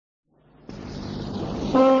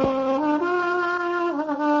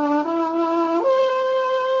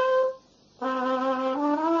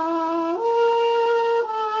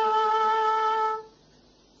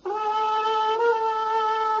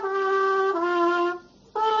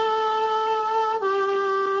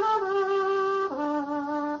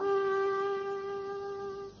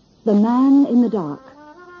The Man in the Dark,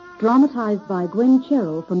 dramatised by Gwen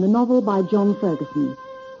Cherrell from the novel by John Ferguson,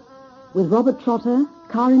 with Robert Trotter,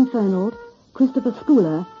 Karin Fernald, Christopher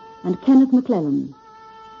Schooler, and Kenneth MacLellan.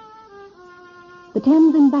 The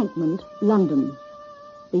Thames Embankment, London,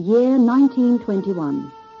 the year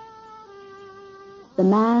 1921. The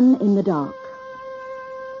Man in the Dark.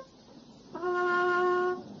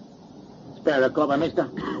 Spare a copper, mister.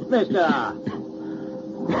 Mister!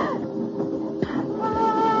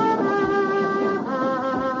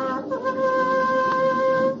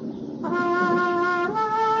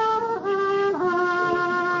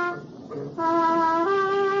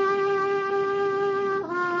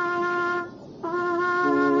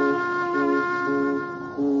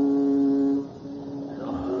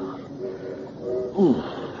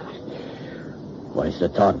 Waste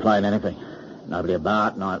of time playing anything. Nobody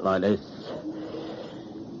about night like this.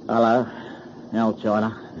 Hello. Old China.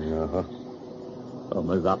 Uh-huh. I'll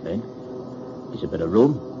move up then. It's a bit of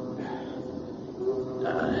room.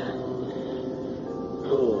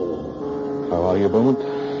 How are you, Beaumont?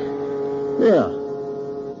 Yeah.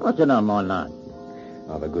 What's your name, my name?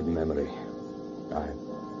 I have a good memory.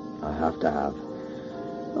 I have to have.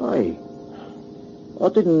 Hey. I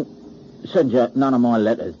didn't send you none of my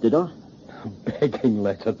letters, did I? A begging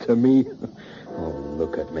letter to me? Oh,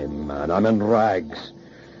 look at me, man. I'm in rags.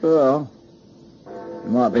 Well, you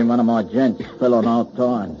might be one of my gents fell on hard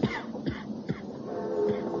times.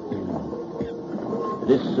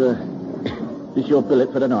 This your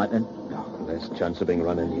billet for the night, then? Less chance of being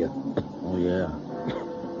run in here. Oh, yeah.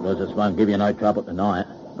 Roses won't give you no trouble tonight.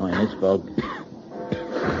 Not in this fog.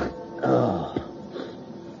 Oh,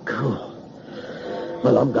 cool.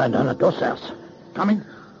 Well, I'm going down to Doss house. Coming?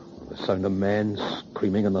 The sound of men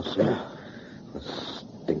screaming in the snow. The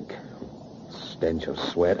stink. Stench of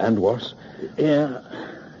sweat, and worse. Yeah.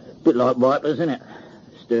 Bit like vipers, isn't it?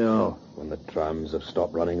 Still. When the trams have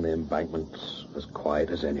stopped running, the embankment's as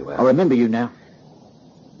quiet as anywhere. I remember you now.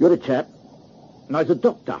 You're the chap. Knows a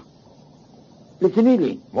doctor. Lives in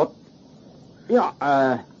Ealing. What? Yeah,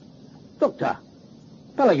 doctor.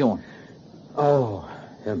 Fella yawn. Oh,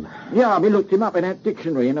 him. Yeah, we looked him up in that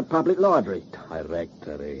dictionary in a public library.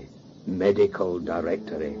 Directory. Medical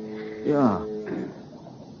directory. Yeah.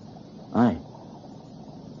 Hey.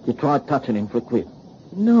 You tried touching him for a quid?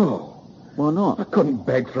 No. Why I not? couldn't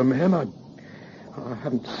beg from him. I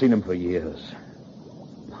haven't seen him for years.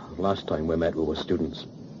 Last time we met, we were students.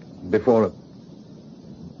 Before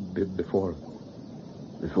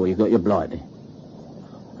you got your blighty.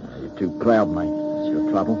 You're too proud, mate. That's your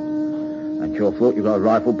trouble. Ain't your fault you got a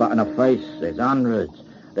rifle butt in the face. There's hundreds.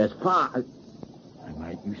 There's far... Hey,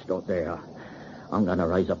 mate, you stop there. I'm going to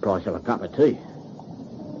raise the price of a cup of tea.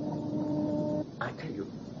 I tell you,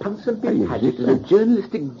 Ponsonby Paget is a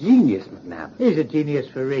journalistic genius, McNabb. He's a genius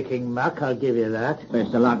for raking muck, I'll give you that.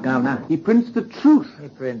 Best of luck, Governor. He prints the truth. He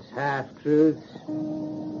prints half-truths.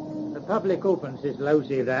 The public opens his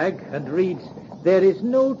lousy rag and reads, "There is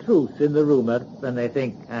no truth in the rumour," and they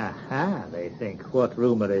think, what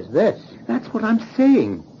rumour is this? That's what I'm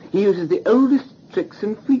saying. He uses the oldest tricks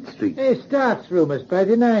in Fleet Street. He starts rumours by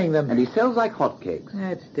denying them. And he sells like hotcakes.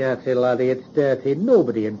 It's dirty, laddie, it's dirty.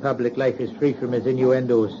 Nobody in public life is free from his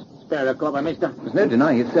innuendos. Spare a copper, mister. There's no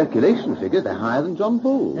denying his circulation figures. They're higher than John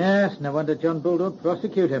Bull's. Yes, no wonder John Bull don't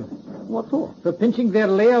prosecute him. What for? For pinching their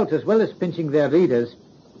layout as well as pinching their readers.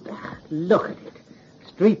 Look at it.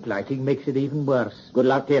 Street lighting makes it even worse. Good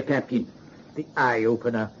luck to you, Captain. The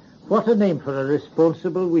eye-opener. What a name for a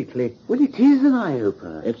responsible weekly. Well, it is an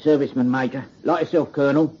eye-opener. Ex-serviceman, Major. Like yourself,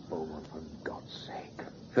 Colonel. Oh, for God's sake.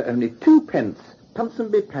 For only 2 pence,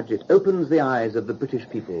 Ponsonby Paget opens the eyes of the British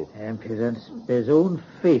people. Impudence. His own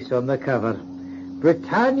face on the cover.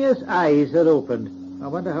 Britannia's eyes are opened. I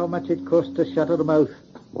wonder how much it costs to shut her mouth.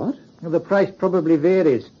 What? The price probably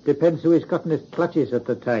varies. Depends who he's got in his clutches at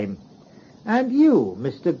the time. And you,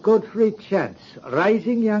 Mr. Godfrey Chance,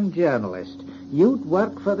 rising young journalist, you'd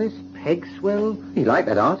work for this Pegswell? He liked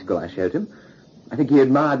that article I showed him. I think he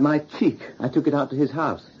admired my cheek. I took it out to his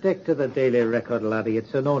house. Stick to the Daily Record, laddie.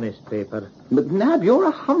 It's an honest paper. McNabb, you're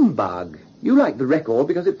a humbug. You like the Record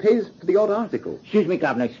because it pays for the odd article. Excuse me,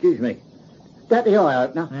 Governor, excuse me. That the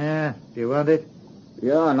eye-opener? Yeah, do you want it?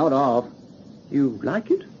 Yeah, not half. You like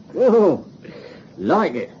it? Oh,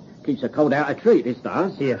 like it. Keeps the cold out of treat, this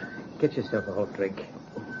does. Here, get yourself a hot drink.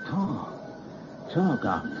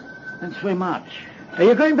 Governor. Thanks very much. Are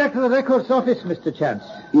you going back to the Records office, Mr. Chance?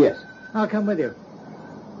 Yes. I'll come with you.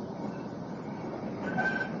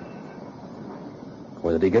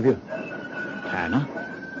 What did he give you? Tanner?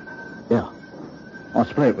 Yeah. I'll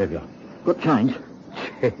split it with you. Got change?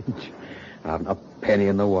 Change? I haven't a penny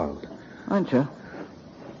in the world. Ain't you?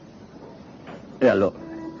 Here, look.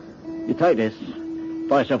 You take this.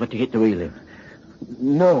 Buy yourself a ticket to Ealing.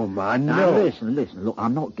 No, man, Now, no. listen. Look,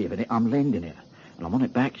 I'm not giving it. I'm lending it. And I want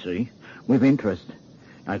it back, see? With interest.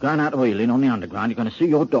 Now, going out to Ealing on the underground, you're going to see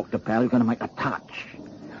your doctor, pal. You're going to make a touch.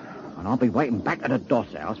 And I'll be waiting back at the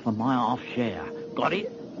Doss house for my half share. Got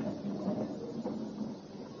it?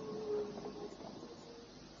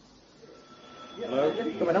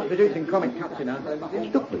 We're not producing comic cuts, you know.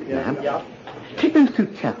 Look, McNab. Take those two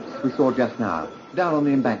chaps we saw just now, down on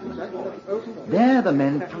the embankment. They're the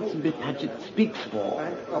men Ponsonby Paget speaks for.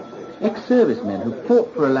 Ex-servicemen who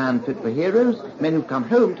fought for a land fit for heroes, men who've come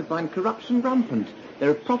home to find corruption rampant. There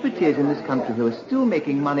are profiteers in this country who are still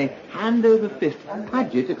making money hand over fist.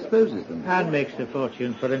 Paget exposes them. And makes a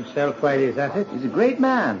fortune for himself while he's at it. He's a great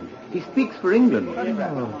man. He speaks for England.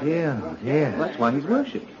 Oh, dear, oh, dear. That's why he's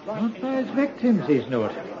worshipped. Not by his victims, he's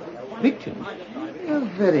not. Victims? You're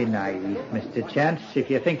very naive, Mr. Chance, if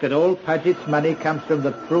you think that all Paget's money comes from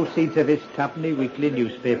the proceeds of his twopenny weekly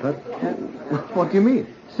newspaper. What do you mean?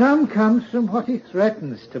 Some comes from what he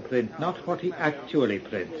threatens to print, not what he actually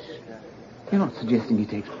prints. You're not suggesting he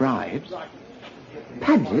takes bribes?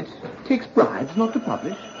 Paget takes bribes not to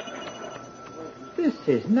publish? This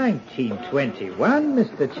is 1921,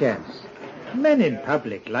 Mr. Chance. Men in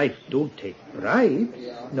public life don't take bribes,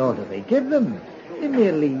 nor do they give them. They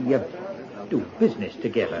merely do business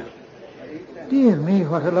together. Dear me,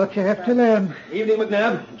 what a lot you have to learn. Evening,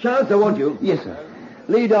 McNab. Chance, I want you. Yes, sir.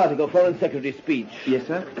 Lead article, Foreign Secretary speech. Yes,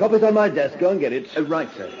 sir. Copy's on my desk. Go and get it. Right,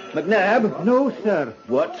 sir. McNab. No, sir.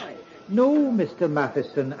 What? No, Mr.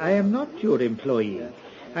 Matheson, I am not your employee.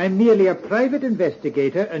 I'm merely a private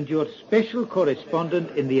investigator and your special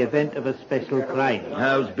correspondent in the event of a special crime.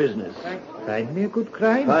 How's business? Find me a good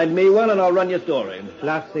crime. Find me one and I'll run your story.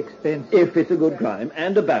 Plus expense. If it's a good crime,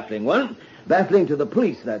 and a baffling one. Baffling to the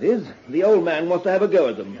police, that is. The old man wants to have a go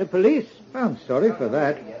at them. The police? I'm sorry for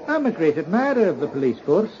that. I'm a great admirer of the police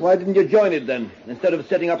force. Why didn't you join it then, instead of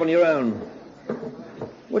setting up on your own?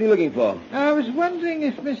 What are you looking for? I was wondering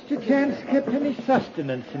if Mr. Chance kept any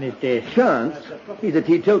sustenance in his day. Chance? He's a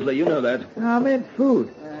teetotaler, you know that. I meant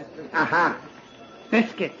food. Aha!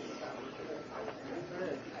 Biscuits.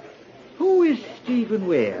 Who is Stephen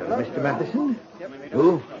Ware, Mr. Matheson?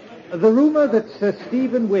 Who? The rumour that Sir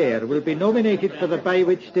Stephen Ware will be nominated for the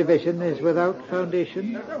Bywitch Division is without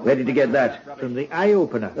foundation. Where did you get that? From the Eye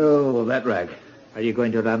Opener. Oh, that rag. Are you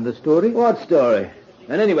going to run the story? What story?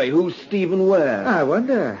 And anyway, who's Stephen Ware? I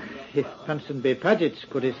wonder if Ponsonby Paget's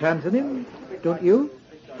put his hands on him. Don't you?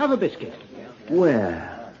 Have a biscuit.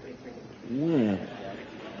 Where? Yeah,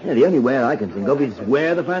 the only Ware I can think of is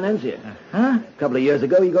Ware the financier. Huh? A couple of years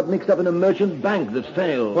ago, he got mixed up in a merchant bank that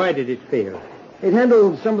failed. Why did it fail? It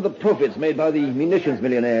handled some of the profits made by the munitions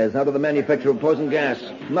millionaires out of the manufacture of poison gas.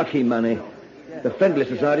 Mucky money. The friendly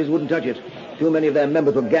societies wouldn't touch it. Too many of their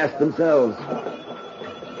members were gassed themselves.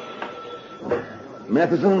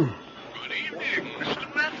 Matheson? Good evening,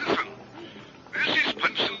 Mr. Matheson. This is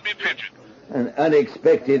Ponsonby Paget. An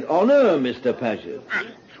unexpected honor, Mr. Paget. Well,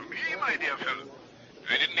 for me, my dear fellow.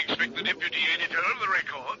 I didn't expect the deputy editor of the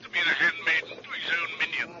Record to be the handmaiden to his own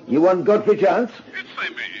minion. You want Godfrey Chance? If I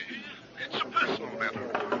may, it's a personal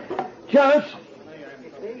matter. Chance!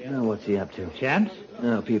 Now, what's he up to? Chance?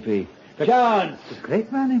 Oh, PP. Chance! The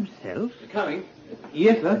great man himself? Coming.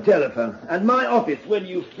 Yes, sir. Telephone. And my office when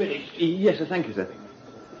you've finished. Yes, sir. Thank you, sir.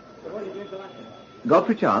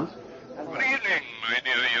 Godfrey Chance. Good evening, my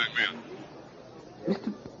dear young man.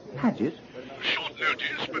 Mr. Paget? Short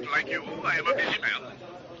notice, but like you, I am a busy man.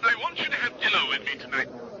 I want you to have dinner with me tonight.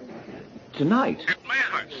 Tonight? At my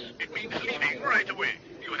house. It means leaving right away.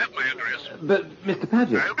 You have my address. But, Mr.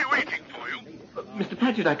 Paget... I'll be waiting for you. Mr.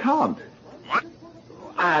 Paget, I can't. What?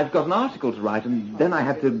 I've got an article to write, and then I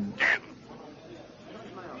have to... Damn.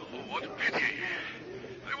 Oh, what a pity.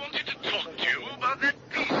 I wanted to talk to you about that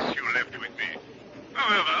piece you left with me.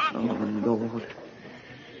 However, Oh, Lord.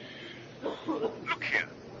 look here.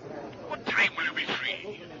 What time will you be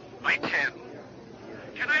free? By 10.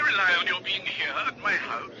 Can I rely on your being here at my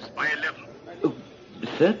house by 11? Oh,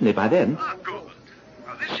 certainly by then. Ah, good.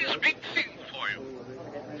 Now, this is a big thing for you.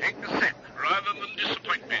 Take the sack rather than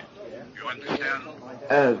disappoint me. You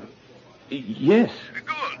understand? Yes.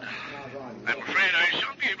 Good. I'm afraid I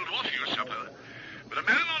shan't be able to offer you supper, but a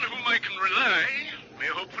man on whom I can rely may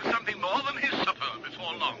hope for something more than his supper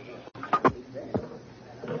before long.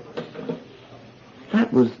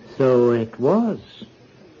 That was... So it was.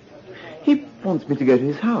 He wants me to go to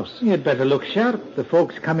his house. You'd better look sharp. The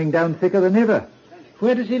folk's coming down thicker than ever.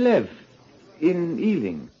 Where does he live? In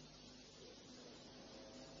Ealing.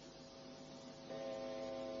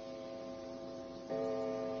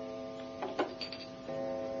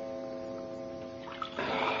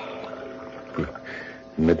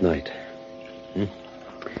 Midnight.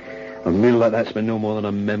 A meal like that's been no more than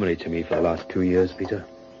a memory to me for the last 2 years, Peter.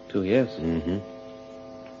 2 years? Mm-hmm.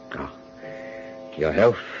 Ah, your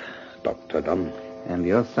health, Dr. Dunn. And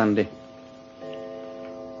yours, Sandy.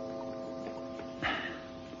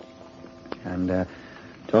 And,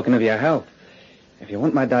 talking of your health, if you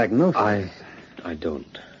want my diagnosis... I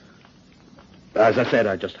don't. As I said,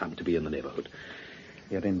 I just happen to be in the neighborhood.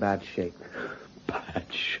 You're in bad shape. Bad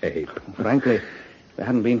shape? Frankly, if it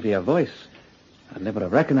hadn't been for your voice, I'd never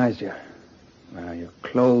have recognized you. Your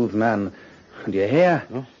clothes, man, and your hair.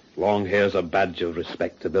 Oh, long hair's a badge of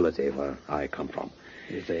respectability where I come from.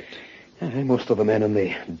 Is it? Most of the men in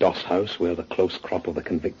the Doss house wear the close crop of the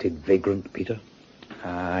convicted vagrant, Peter.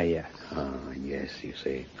 Ah, yes. Ah, yes, you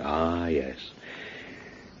see. Ah, yes.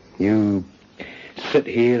 You sit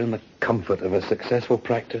here in the comfort of a successful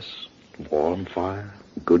practice, warm fire,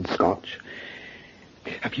 good scotch.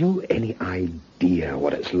 Have you any idea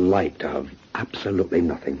what it's like to have absolutely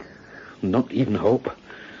nothing? Not even hope?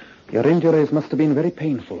 Your injuries must have been very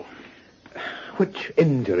painful. Which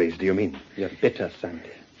injuries do you mean? You're bitter, Sandy.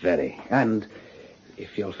 Very. And,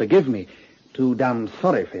 if you'll forgive me, too damn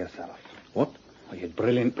sorry for yourself. What? Oh, you had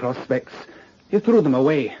brilliant prospects. You threw them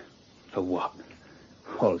away. For what?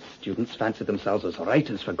 All students fancied themselves as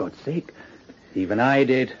writers, for God's sake. Even I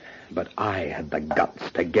did. But I had the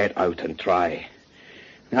guts to get out and try.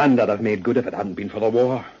 And I'd have made good if it hadn't been for the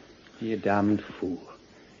war. You damned fool.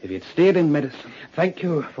 If you'd stayed in medicine... Thank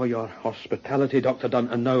you for your hospitality, Dr. Dunn.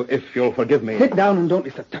 And now, if you'll forgive me... Sit down and don't be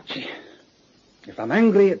so touchy. If I'm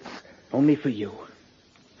angry, it's only for you.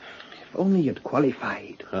 If only you'd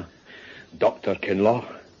qualified. Huh? Dr. Kinlaw?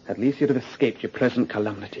 At least you'd have escaped your present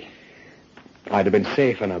calamity. I'd have been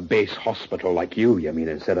safe in a base hospital like you mean,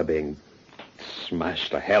 instead of being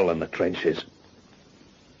smashed to hell in the trenches.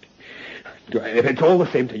 If it's all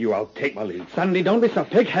the same to you, I'll take my leave. Sandy, don't be so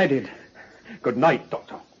pig-headed. Good night,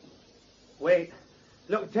 Doctor. Wait.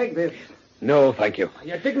 Look, take this. No, thank you.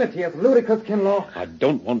 Your dignity is ludicrous, Kinlaw. I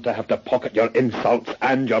don't want to have to pocket your insults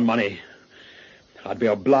and your money. I'd be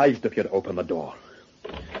obliged if you'd open the door.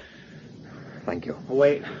 Thank you. Oh,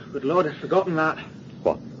 wait. Good Lord, I'd forgotten that.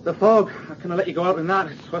 What? The fog. How can I let you go out in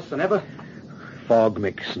that? It's worse than ever. Fog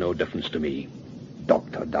makes no difference to me,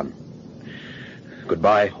 Dr. Dunn.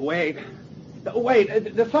 Goodbye. Wait.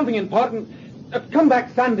 There's something important. Come back,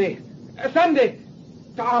 Sandy. Sandy!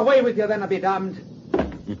 Away with you, then I'll be damned.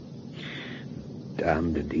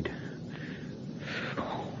 Damned, indeed.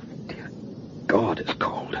 Oh, dear God, it's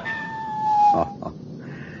cold.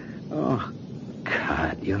 Oh,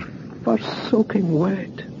 Cat, you're soaking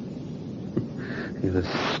wet. You're as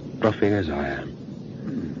scruffy as I am.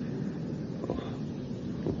 Oh,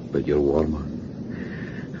 but you're warmer.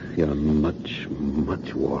 You're much,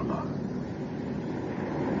 much warmer.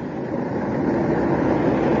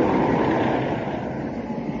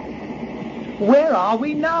 Where are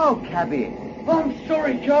we now, cabby? I'm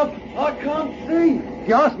sorry, Chuck. I can't see. If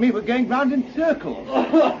you ask me, we're going round in circles. I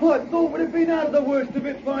thought we'd have been out of the worst of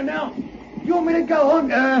it by now. You want me to go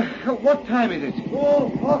on? What time is it?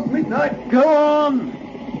 Oh, past midnight. Go on.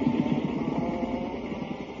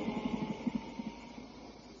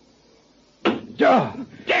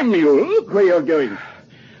 Damn you! Look where you're going.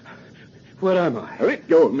 Where am I? Let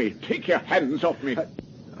go of me. Take your hands off me.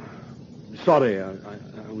 Sorry, I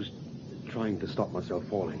was trying to stop myself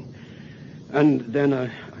falling. And then I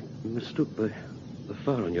mistook the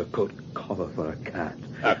fur on your coat collar for a cat.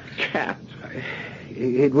 A cat?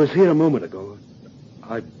 It was here a moment ago.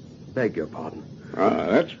 I beg your pardon. Ah,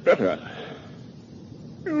 that's better.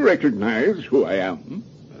 You recognize who I am?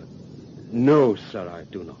 No, sir, I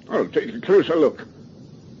do not. Oh, take a closer look.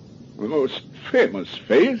 The most famous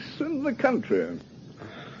face in the country.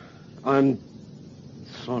 I'm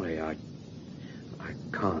sorry, I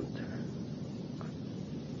can't.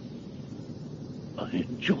 By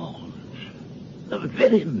George, the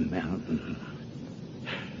very man.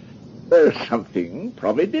 There's something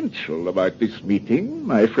providential about this meeting,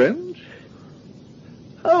 my friend.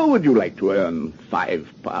 How would you like to earn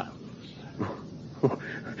 £5?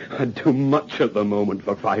 I'd do much at the moment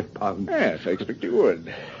for £5. Yes, I expect you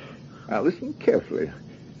would. Now, listen carefully.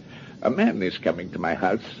 A man is coming to my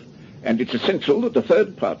house, and it's essential that a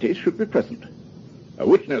third party should be present. A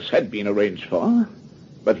witness had been arranged for,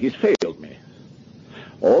 but he's failed me.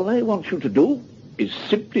 All I want you to do is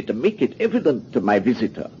simply to make it evident to my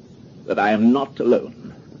visitor that I am not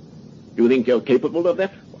alone. Do you think you're capable of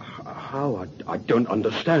that? How? I don't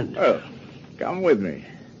understand. Oh, come with me.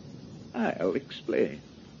 I'll explain.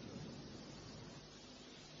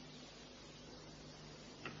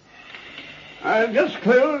 I'll just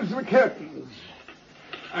close the curtains.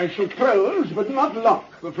 I shall close, but not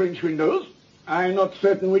lock, the French windows. I'm not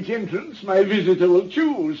certain which entrance my visitor will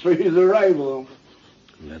choose for his arrival.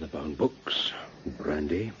 Leather-bound books,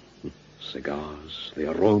 brandy, cigars,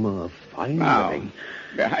 the aroma of fine Now, living.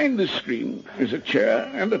 behind the screen is a chair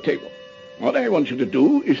and a table. What I want you to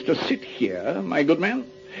do is to sit here, my good man,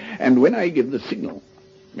 and when I give the signal,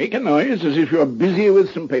 make a noise as if you're busy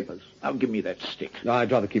with some papers. Now, give me that stick. No,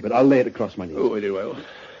 I'd rather keep it. I'll lay it across my knees. Oh, very well.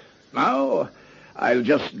 Now, I'll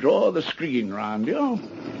just draw the screen round you.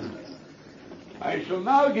 I shall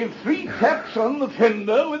now give 3 taps on the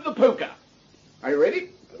fender with the poker. Are you ready?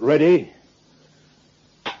 Ready?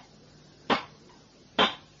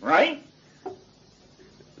 Right?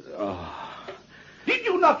 Did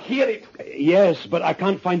you not hear it? Yes, but I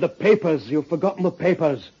can't find the papers. You've forgotten the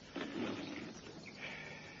papers.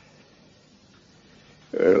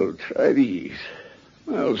 Well, try these.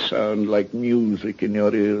 They'll sound like music in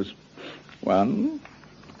your ears. 1,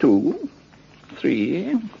 2,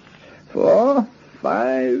 3, 4,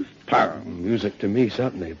 5 pounds. Music to me,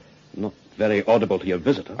 certainly. Not very audible to your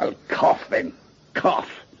visitor. Well, cough then. Cough.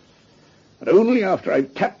 But only after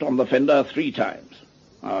I've tapped on the fender 3 times.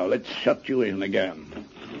 Now, let's shut you in again.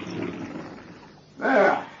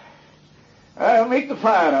 There. I'll make the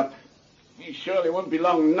fire up. He surely won't be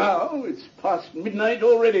long now. It's past midnight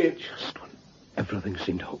already. Just when everything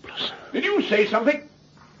seemed hopeless. Did you say something?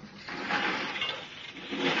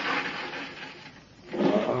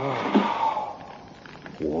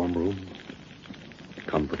 Warm room.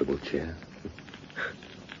 Comfortable chair.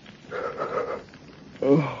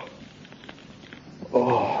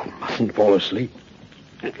 Mustn't fall asleep.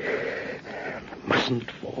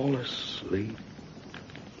 Mustn't fall asleep.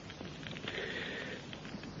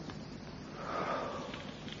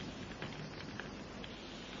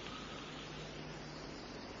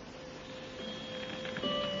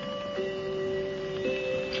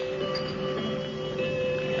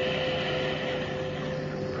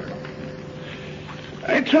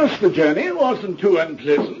 I trust the journey wasn't too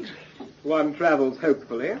unpleasant. One travels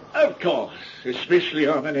hopefully. Of course, especially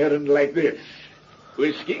on an errand like this.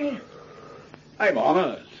 Whiskey? I'm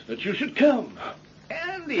honored that you should come.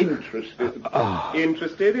 And interested.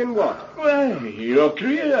 Interested in what? Well, your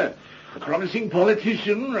career. A promising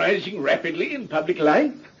politician rising rapidly in public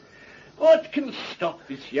life. What can stop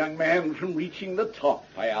this young man from reaching the top,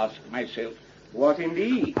 I ask myself. What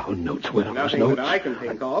indeed? Our notes, where are those Nothing notes? that I can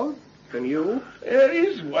think of. Can you? There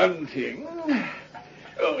is one thing.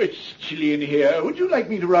 Oh, it's chilly in here. Would you like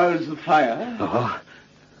me to rouse the fire?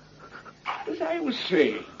 As I was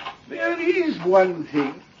saying, there is one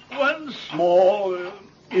thing, one small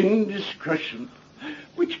indiscretion,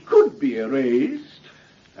 which could be erased.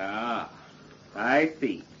 Ah, I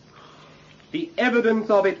see. The evidence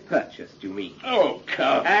of it purchased, you mean? Oh,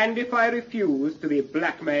 come. And if I refuse to be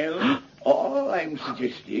blackmailed? All I'm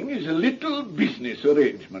suggesting is a little business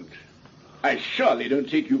arrangement. I surely don't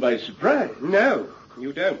take you by surprise. No,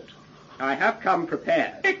 you don't. I have come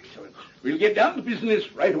prepared. Excellent. We'll get down to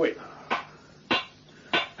business right away.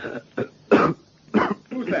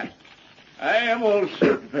 Who's that? I am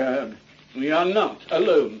also prepared. We are not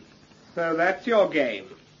alone. So that's your game.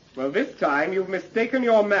 Well, this time you've mistaken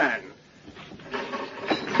your man.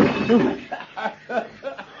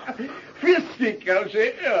 Fistic, I'll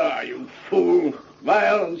say. Ah, you fool.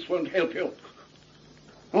 Violence won't help you.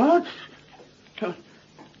 What?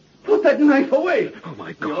 Put that knife away. Oh,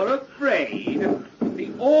 my God. You're afraid.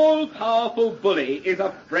 The all-powerful bully is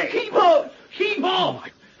afraid. Keep off! Keep off! Oh,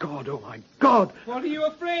 my God, oh, my God. What are you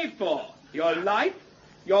afraid for? Your life?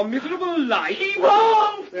 Your miserable life? Keep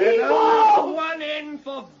off! There's Keep only off! one end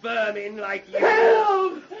for vermin like you.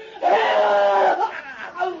 Help! Help!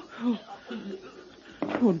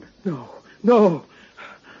 Oh, no, no.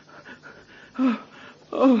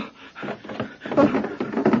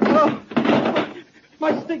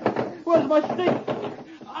 My stick! Where's my stick?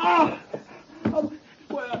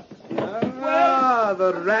 Where? Ah,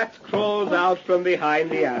 the rat crawls out from behind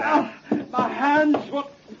the arrow. My hands!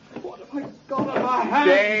 What have I got on my hands?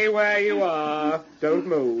 Stay where you are. Don't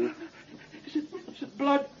move. Is it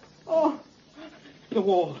blood? Oh, the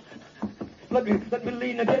wall. Let me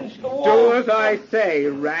lean against the wall. Do as I say,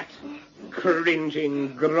 rat.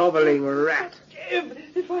 Cringing, groveling rat.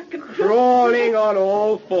 If I can... Crawling on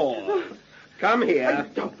all fours. Come here.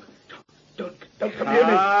 Don't come near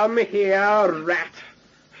me. Come here, rat.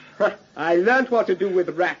 I learnt what to do with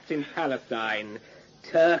rats in Palestine.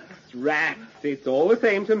 Turks, rats, it's all the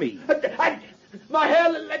same to me. My hair,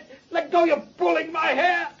 let go, you're pulling my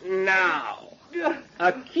hair. Now,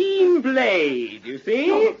 a keen blade, you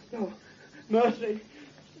see? No. Mercy.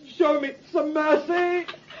 Show me some mercy.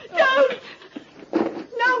 Don't!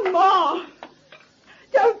 No more.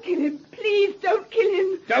 Don't kill him. Please, don't kill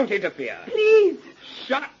him. Don't interfere. Please.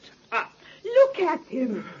 Shut up. Look at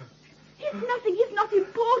him. He's nothing. He's not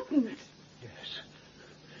important.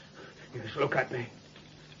 Yes, look at me.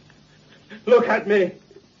 Look at me.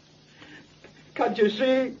 Can't you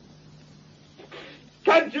see?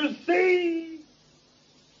 Can't you see?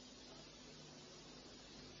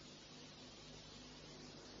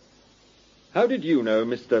 How did you know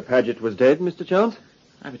Mr. Paget was dead, Mr. Chance?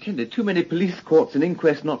 I've attended too many police courts and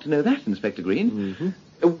inquests not to know that, Inspector Green.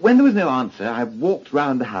 Mm-hmm. When there was no answer, I walked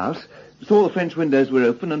round the house, saw the French windows were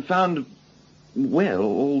open, and found, well,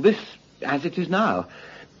 all this as it is now.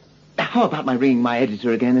 How about my ringing my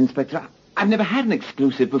editor again, Inspector? I've never had an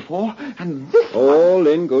exclusive before, and this All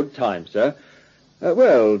in good time, sir.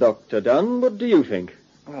 Well, Dr. Dunn, what do you think?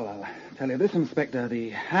 Well, I'll tell you this, Inspector. The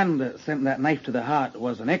hand that sent that knife to the heart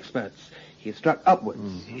was an expert's. He struck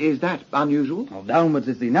upwards. Is that unusual? Well, downwards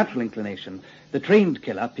is the natural inclination. The trained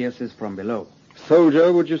killer pierces from below.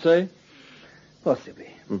 Soldier, would you say? Possibly.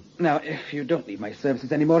 Now, if you don't need my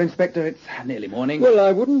services anymore, Inspector, it's nearly morning. Well,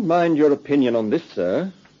 I wouldn't mind your opinion on this,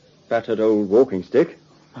 sir. Battered old walking stick.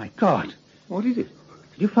 My God. What is it?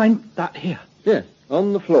 Did you find that here? Yes,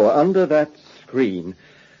 on the floor, under that screen.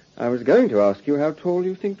 I was going to ask you how tall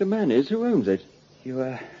you think the man is who owns it.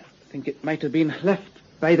 You, think it might have been left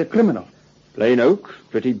by the criminal? Plain oak,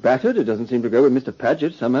 pretty battered. It doesn't seem to go with Mr.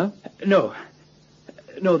 Paget somehow. No,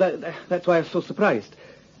 that's why I was so surprised.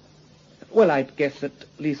 Well, I'd guess at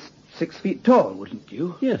least 6 feet tall, wouldn't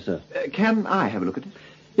you? Yes, sir. Can I have a look at it?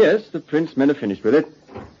 Yes, the Prince men have finished with it.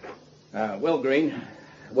 Well, Green,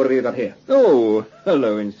 what have you got here? Oh,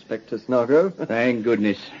 hello, Inspector Snargo. Thank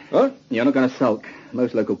goodness. What? You're not going to sulk.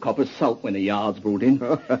 Most local coppers sulk when the yard's brought in.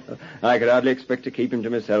 I could hardly expect to keep him to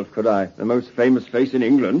myself, could I? The most famous face in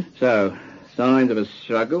England. So, signs of a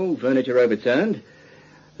struggle, furniture overturned.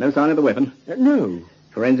 No sign of the weapon. No.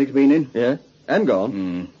 Forensics been in? Yeah, and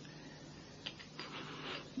gone.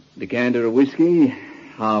 Decanter of whiskey,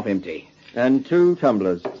 half empty. And 2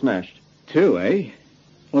 tumblers, smashed. 2, eh?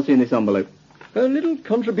 What's in this envelope? A little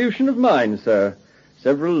contribution of mine, sir.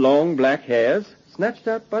 Several long black hairs, snatched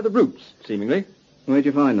out by the roots, seemingly. Where'd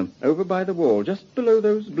you find them? Over by the wall, just below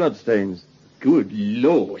those bloodstains. Good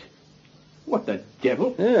Lord. What the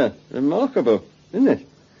devil? Yeah, remarkable, isn't it?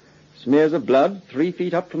 Smears of blood 3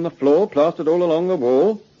 feet up from the floor, plastered all along the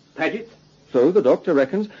wall. Paget? So the doctor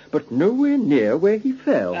reckons, but nowhere near where he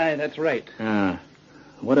fell. Aye, that's right.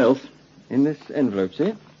 What else? In this envelope,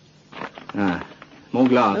 see? More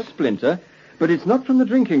glass. A splinter, but it's not from the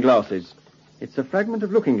drinking glasses. It's a fragment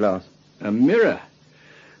of looking glass. A mirror.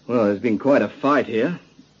 Well, there's been quite a fight here.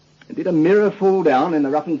 Did a mirror fall down in the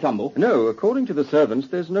rough and tumble? No, according to the servants,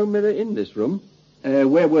 there's no mirror in this room.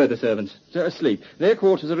 Where were the servants? They're asleep. Their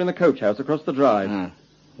quarters are in the coach house across the drive.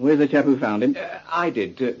 Where's the chap who found him? I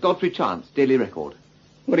did. Godfrey Chance, Daily Record.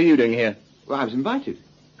 What are you doing here? Well, I was invited.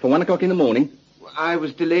 For 1 o'clock in the morning? I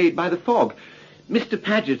was delayed by the fog. Mr.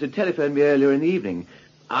 Paget had telephoned me earlier in the evening.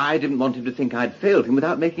 I didn't want him to think I'd failed him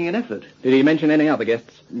without making an effort. Did he mention any other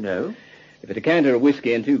guests? No. If a decanter of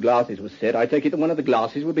whiskey and 2 glasses was set, I take it that one of the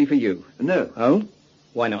glasses would be for you. No. Oh?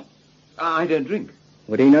 Why not? I don't drink.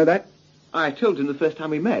 Would he know that? I told him the first time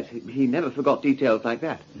we met. He never forgot details like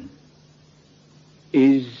that.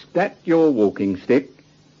 Is that your walking stick?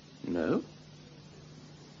 No.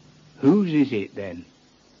 Whose is it, then?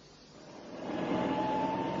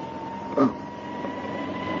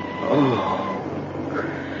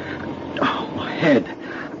 Oh, my head.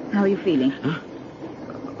 How are you feeling?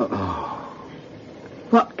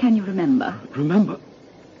 What can you remember? Remember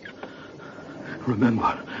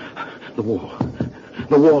the wall.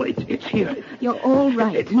 The wall, it's here. You're all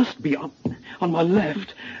right. It must be on my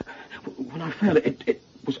left. When I fell, it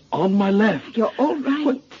was on my left. You're all right.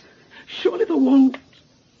 But surely the one...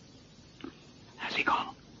 Has he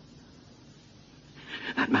gone?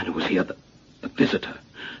 That man who was here, the visitor,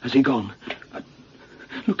 has he gone?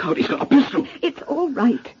 Look out, he's got a pistol. It's all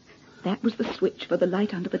right. That was the switch for the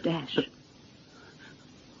light under the dash.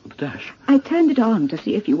 The dash? I turned it on to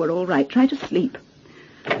see if you were all right. Try to sleep.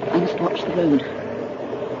 I must watch the road.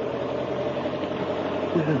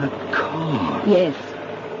 That car. Yes.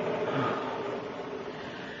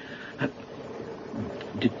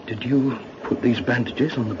 Did you put these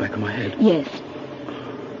bandages on the back of my head? Yes.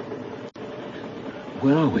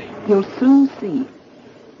 Where are we? You'll soon see.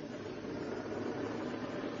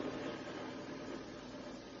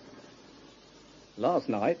 Last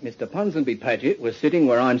night, Mr. Ponsonby Paget was sitting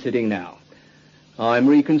where I'm sitting now. I'm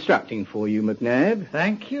reconstructing for you, McNabb.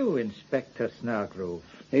 Thank you, Inspector Snargrove.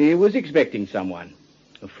 He was expecting someone.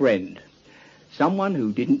 A friend. Someone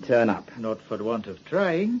who didn't turn up. Not for want of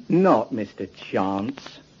trying. Not Mr.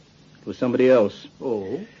 Chance. It was somebody else.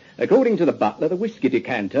 Oh? According to the butler, the whiskey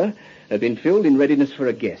decanter had been filled in readiness for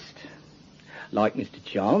a guest. Like Mr.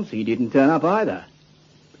 Chance, he didn't turn up either.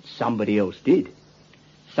 But somebody else did.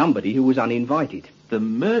 Somebody who was uninvited. The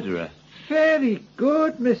murderer. Very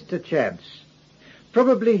good, Mr. Chance.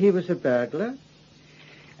 Probably he was a burglar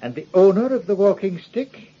and the owner of the walking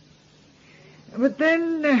stick. But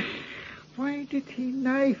then, why did he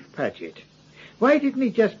knife Paget? Why didn't he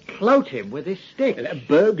just clout him with his stick?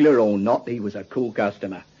 Burglar or not, he was a cool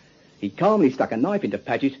customer. He calmly stuck a knife into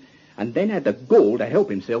Paget and then had the gall to help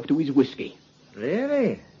himself to his whiskey.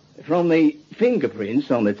 Really? From the fingerprints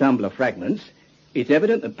on the tumbler fragments, it's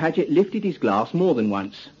evident that Paget lifted his glass more than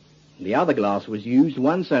once. The other glass was used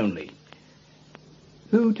once only.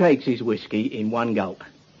 Who takes his whiskey in one gulp?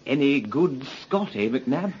 Any good Scot, eh,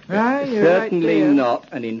 McNab? Certainly right,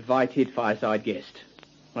 not an invited fireside guest.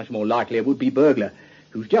 Much more likely it would be burglar,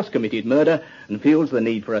 who's just committed murder and feels the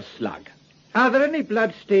need for a slug. Are there any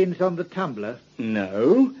blood stains on the tumbler?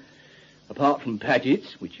 No. Apart from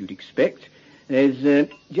Paget's, which you'd expect, there's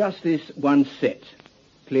just this one set,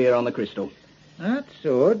 clear on the crystal. That's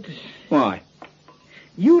odd. Why?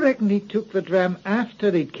 You reckon he took the dram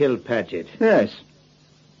after he'd killed Paget? Yes.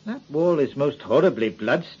 That wall is most horribly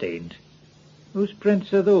blood-stained. Whose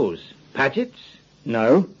prints are those? Paget's?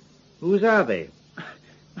 No. Whose are they?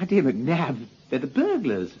 My dear McNab, they're the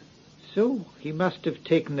burglars. So he must have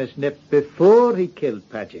taken his nip before he killed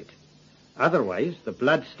Paget. Otherwise, the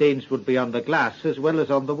bloodstains would be on the glass as well as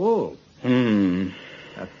on the wall.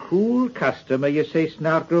 A cool customer, you say,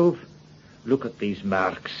 Snargrove? Look at these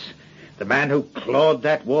marks. The man who clawed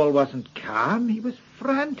that wall wasn't calm. He was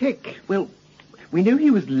frantic. Well, we knew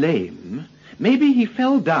he was lame. Maybe he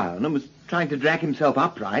fell down and was trying to drag himself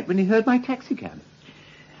upright when he heard my taxicab.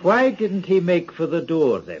 Why didn't he make for the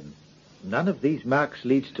door, then? None of these marks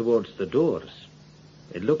leads towards the doors.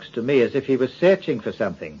 It looks to me as if he was searching for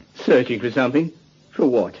something. Searching for something? For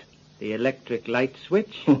what? The electric light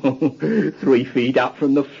switch? 3 feet up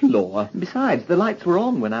from the floor. Besides, the lights were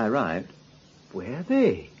on when I arrived. Were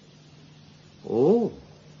they? Oh,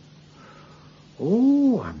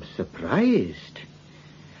 I'm surprised.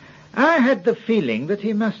 I had the feeling that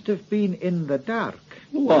he must have been in the dark.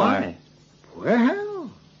 Why?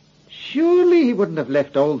 Well, surely he wouldn't have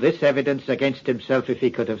left all this evidence against himself if he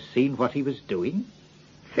could have seen what he was doing.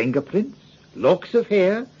 Fingerprints, locks of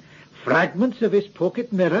hair, fragments of his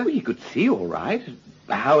pocket mirror. Well, he could see all right.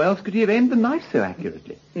 How else could he have aimed the knife so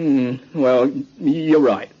accurately? Well, you're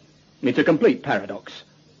right. It's a complete paradox.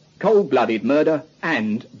 Cold-blooded murder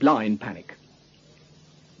and blind panic.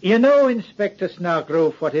 You know, Inspector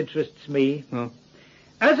Snargrove, what interests me? Huh?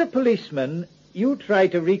 As a policeman, you try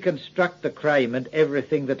to reconstruct the crime and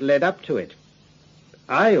everything that led up to it.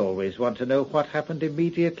 I always want to know what happened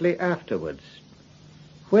immediately afterwards.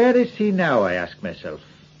 Where is he now, I ask myself?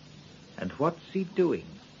 And what's he doing?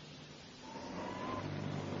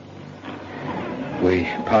 We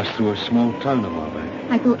passed through a small town a while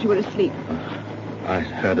back. I thought you were asleep. I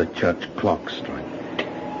heard a church clock strike.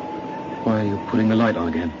 Why are you putting the light on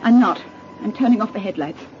again? I'm not. I'm turning off the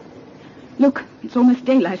headlights. Look, it's almost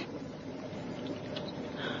daylight.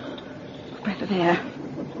 A breath of air.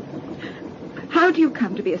 How do you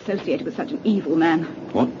come to be associated with such an evil man?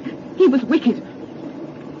 What? He was wicked.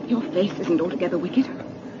 Your face isn't altogether wicked.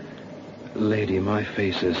 Lady, my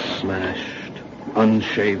face is smashed,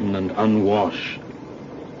 unshaven and unwashed.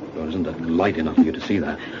 There isn't light enough for you to see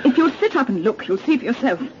that. If you'll sit up and look, you'll see for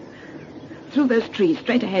yourself. Through those trees,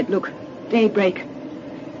 straight ahead, look. Daybreak.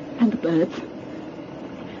 And the birds.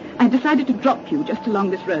 I've decided to drop you just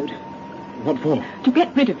along this road. What for? To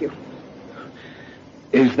get rid of you.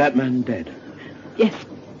 Is that man dead? Yes.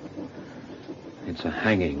 It's a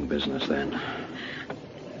hanging business, then.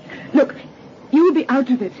 Look, you will be out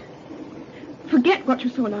of it. Forget what you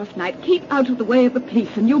saw last night. Keep out of the way of the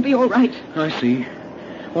police and you'll be all right. I see.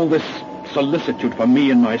 All this solicitude for me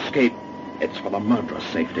and my escape, it's for the murderer's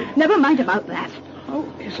safety. Never mind about that. How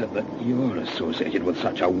is it that you're associated with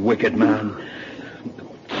such a wicked man?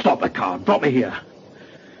 Stop the car. Drop me here.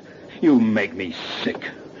 You make me sick.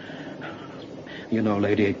 You know,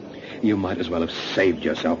 lady, you might as well have saved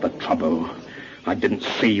yourself the trouble. I didn't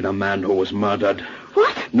see the man who was murdered.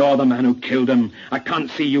 What? Nor the man who killed him. I can't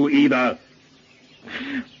see you either.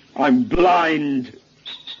 I'm blind.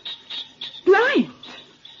 Blind?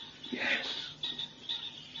 Yes.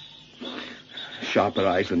 Sharper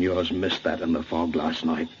eyes than yours missed that in the fog last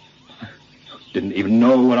night. Didn't even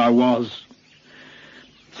know where I was.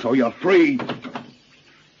 So you're free.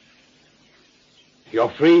 You're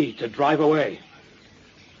free to drive away.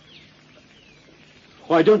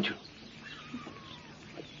 Why don't you?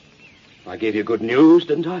 I gave you good news,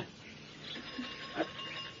 didn't I?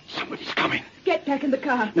 Somebody's coming. Get back in the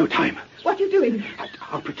car. No time. What are you doing?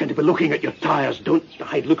 I'll pretend to be looking at your tires. Don't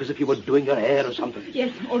hide. Look as if you were doing your hair or something.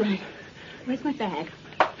 Yes, all right. Where's my bag?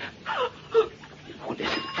 What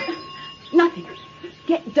is it? Nothing.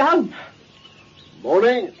 Get down.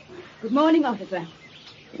 Morning. Good morning, officer.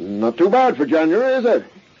 Not too bad for January, is it?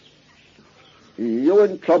 You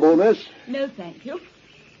in trouble, miss? No, thank you.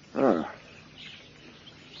 Ah.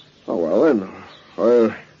 Oh, well, then.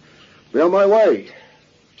 I'll be on my way.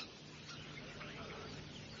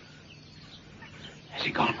 Has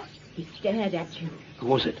he gone? He stared at you. Who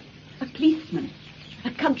was it? A policeman.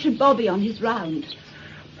 A country bobby on his round.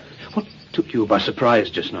 What took you by surprise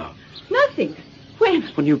just now? Nothing. When?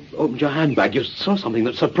 When you opened your handbag, you saw something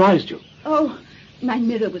that surprised you. Oh, my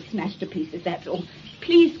mirror was smashed to pieces, that's all.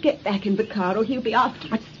 Please get back in the car or he'll be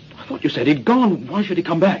after us. I thought you said he'd gone. Why should he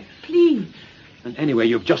come back? Please. And anyway,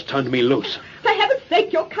 you've just turned me loose. For heaven's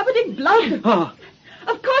sake, you're covered in blood. Ah.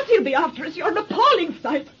 Of course he'll be after us. You're an appalling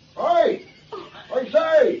sight. Oi! I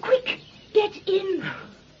say! Quick, get in.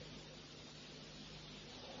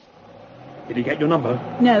 Did he get your number?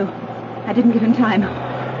 No, I didn't give him time.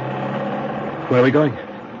 Where are we going?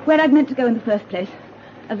 Where I'd meant to go in the first place.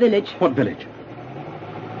 A village. What village?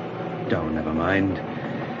 Oh, never mind.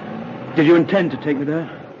 Did you intend to take me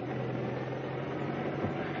there?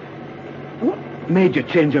 What made you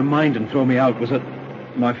change your mind and throw me out? Was it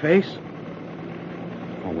my face?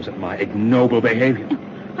 Or was it my ignoble behavior?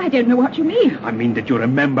 I don't know what you mean. I mean, did you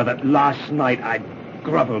remember that last night I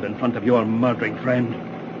grovelled in front of your murdering friend?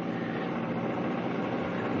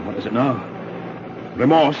 What is it now?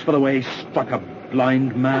 Remorse for the way he struck a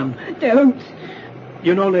blind man? Oh, don't.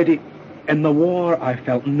 You know, lady, in the war I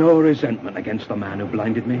felt no resentment against the man who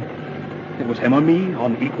blinded me. It was him or me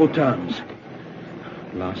on equal terms.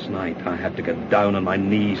 Last night I had to get down on my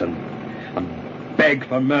knees and beg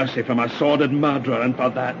for mercy from a sordid murderer, and for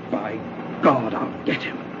that, by God, I'll get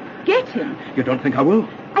him. Get him? You don't think I will?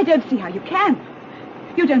 I don't see how you can.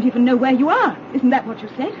 You don't even know where you are. Isn't that what you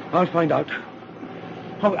said? I'll find out.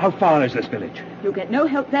 How far is this village? You'll get no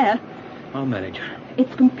help there. I'll manage.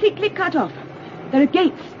 It's completely cut off. There are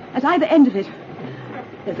gates at either end of it.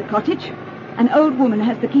 There's a cottage. An old woman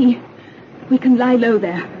has the key. We can lie low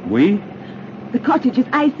there. We? The cottage is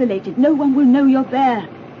isolated. No one will know you're there.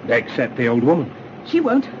 Except the old woman. She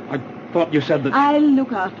won't. I thought you said that... I'll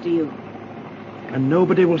look after you. And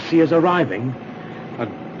nobody will see us arriving?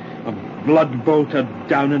 A blood-bolter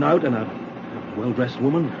down and out and a well-dressed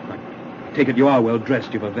woman? I take it you are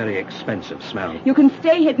well-dressed. You've a very expensive smell. You can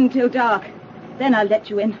stay hidden till dark. Then I'll let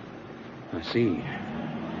you in. I see.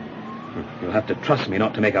 You'll have to trust me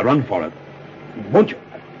not to make a run for it. Won't you?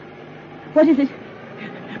 What is it?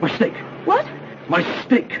 My stick. What? My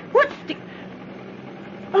stick. What stick?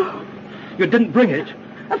 Oh. You didn't bring it?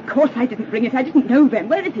 Of course I didn't bring it. I didn't know then.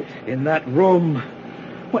 Where is it? In that room.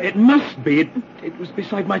 Well, it must be. It was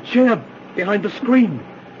beside my chair, behind the screen.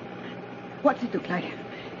 What's it look like?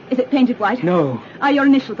 Is it painted white? No. Are your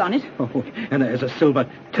initials on it? Oh, and it has a silver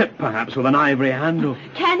tip, perhaps, with an ivory handle.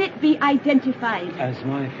 Can it be identified? As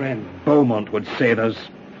my friend Beaumont would say, there's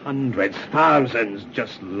hundreds, thousands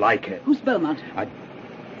just like it. Who's Beaumont?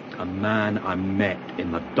 A man I met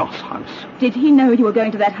in the Doss house. Did he know you were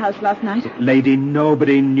going to that house last night? Lady,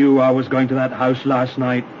 nobody knew I was going to that house last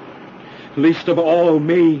night. Least of all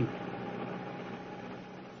me.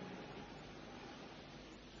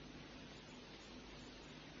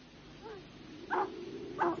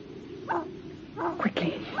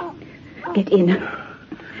 Quickly. Get in.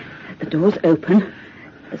 The door's open.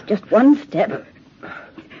 There's just one step.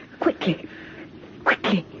 Quickly.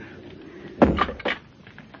 Quickly.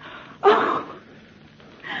 Oh!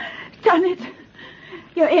 Done it.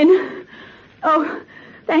 You're in. Oh,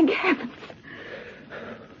 thank heavens.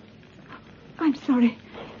 I'm sorry.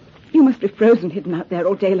 You must be frozen hidden out there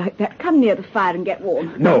all day like that. Come near the fire and get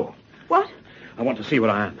warm. No. What? I want to see where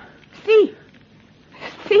I am. See.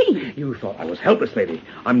 See. You thought I was helpless, lady.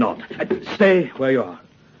 I'm not. Stay where you are.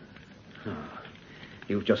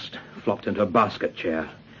 You've just flopped into a basket chair.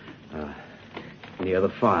 Near the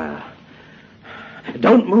fire.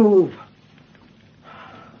 Don't move.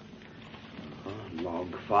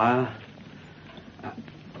 Log fire.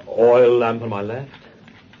 Oil lamp on my left.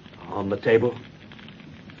 On the table.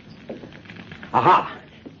 Aha!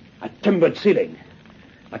 A timbered ceiling.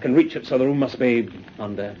 I can reach it, so the room must be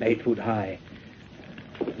under 8 foot high.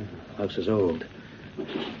 The house is old.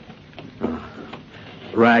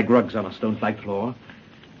 Rag rugs on a stone-flagged floor.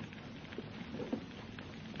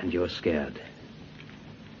 And you're scared.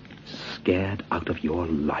 scared out of your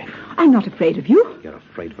life. I'm not afraid of you. You're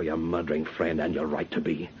afraid for your murdering friend, and you're right to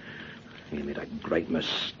be. He made a great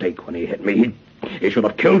mistake when he hit me. He should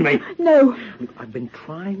have killed me. No. I've been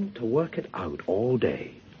trying to work it out all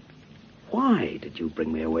day. Why did you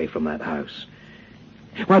bring me away from that house?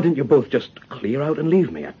 Why didn't you both just clear out and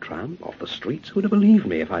leave me? A tramp off the streets? Who'd have believed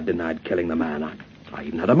me if I denied killing the man? I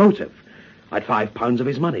even had a motive. I'd £5 of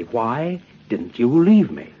his money. Why didn't you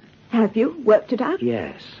leave me? Have you worked it out?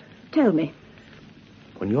 Yes. Tell me.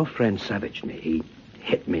 When your friend savaged me, he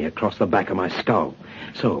hit me across the back of my skull.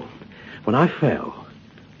 So, when I fell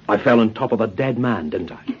on top of a dead man,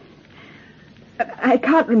 didn't I? I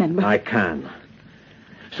can't remember. I can.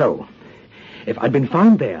 So, if I'd been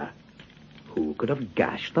found there, who could have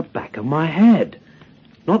gashed the back of my head?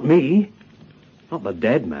 Not me. Not the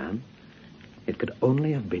dead man. It could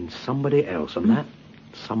only have been somebody else, and that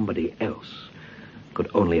somebody else could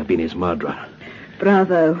only have been his murderer.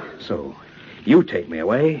 Bravo. So, you take me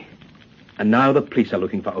away, and now the police are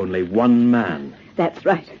looking for only one man. That's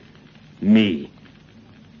right. Me.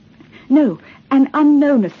 No, an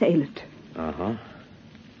unknown assailant. Uh-huh.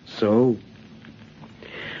 So,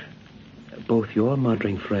 both your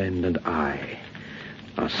murdering friend and I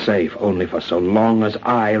are safe only for so long as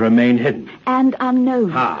I remain hidden. And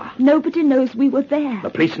unknown. Ah. Nobody knows we were there. The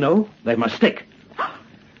police know. They must stick.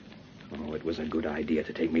 Oh, it was a good idea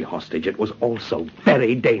to take me hostage. It was also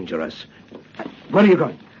very dangerous. Where are you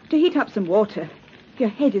going? To heat up some water. Your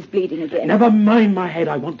head is bleeding again. Never mind my head.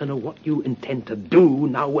 I want to know what you intend to do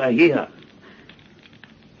now we're here.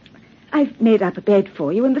 I've made up a bed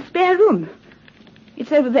for you in the spare room.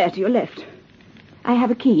 It's over there to your left. I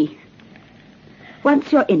have a key.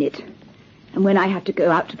 Once you're in it, and when I have to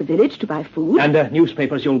go out to the village to buy food... And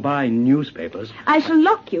newspapers, you'll buy newspapers. I shall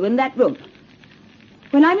lock you in that room.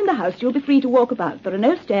 When I'm in the house, you'll be free to walk about. There are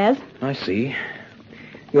no stairs. I see.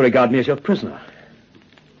 You regard me as your prisoner.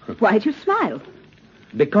 Why do you smile?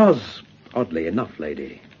 Because, oddly enough,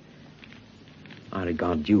 lady, I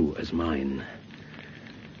regard you as mine.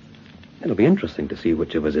 It'll be interesting to see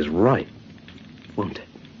which of us is right, won't it?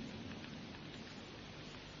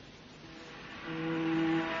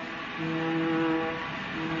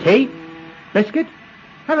 Tea? Biscuit?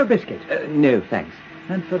 Have a biscuit. No, thanks.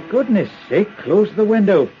 And for goodness sake, close the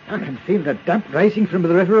window. I can feel the damp rising from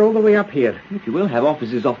the river all the way up here. If you will have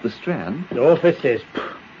offices off the Strand. Offices?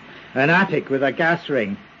 An attic with a gas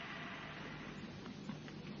ring.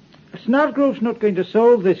 Snargrove's not going to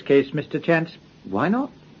solve this case, Mr. Chance. Why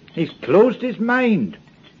not? He's closed his mind.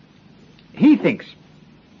 He thinks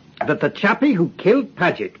that the chappie who killed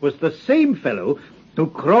Paget was the same fellow who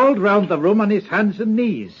crawled round the room on his hands and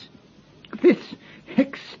knees. This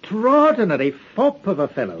extraordinary fop of a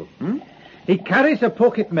fellow. He carries a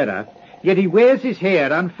pocket mirror, yet he wears his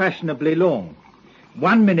hair unfashionably long.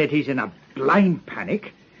 1 minute he's in a blind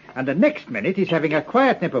panic, and the next minute he's having a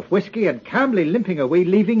quiet nip of whiskey and calmly limping away,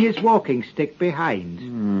 leaving his walking stick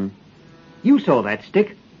behind. You saw that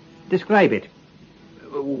stick. Describe it.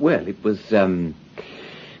 Well, it was,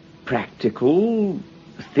 practical,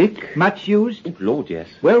 thick. Much used? Lord, yes.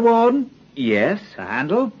 Well worn? Yes. The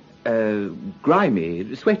handle?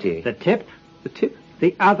 Grimy, sweaty. The tip? The tip?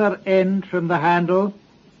 The other end from the handle?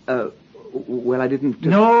 Well, I didn't...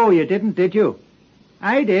 No, you didn't, did you?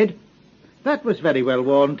 I did. That was very well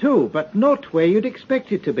worn, too, but not where you'd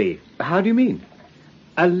expect it to be. How do you mean?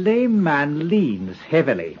 A lame man leans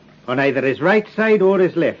heavily on either his right side or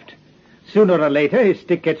his left. Sooner or later, his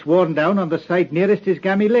stick gets worn down on the side nearest his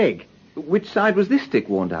gammy leg. Which side was this stick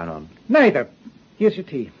worn down on? Neither. Here's your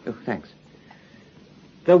tea. Oh, thanks.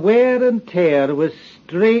 The wear and tear was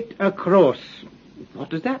straight across. What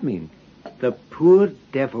does that mean? The poor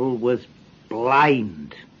devil was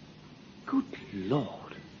blind. Good Lord.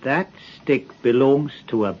 That stick belongs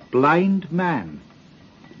to a blind man.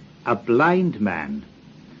 A blind man.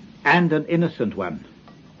 And an innocent one.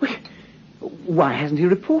 Why hasn't he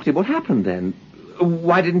reported? What happened then?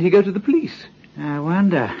 Why didn't he go to the police? I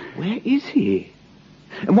wonder. Where is he?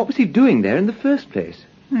 And what was he doing there in the first place?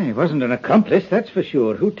 He wasn't an accomplice, that's for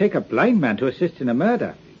sure. Who'd take a blind man to assist in a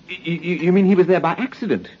murder? You mean he was there by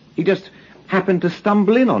accident? He just happened to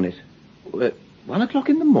stumble in on it? 1 o'clock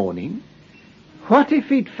in the morning? What if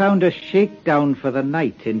he'd found a shakedown for the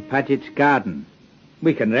night in Paget's garden?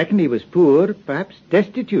 We can reckon he was poor, perhaps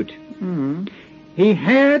destitute. He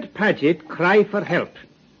heard Paget cry for help.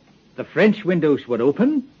 The French windows were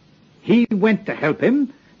open. He went to help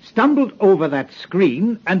him, stumbled over that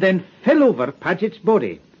screen, and then fell over Paget's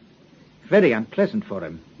body. Very unpleasant for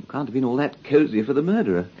him. Can't have been all that cosy for the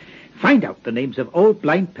murderer. Find out the names of all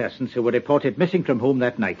blind persons who were reported missing from home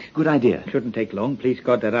that night. Good idea. Shouldn't take long. Please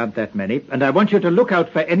God, there aren't that many. And I want you to look out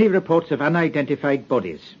for any reports of unidentified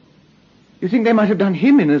bodies. You think they might have done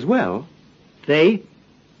him in as well? They?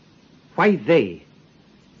 Why they?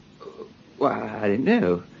 Well, I don't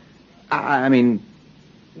know. I mean,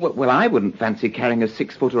 well, I wouldn't fancy carrying a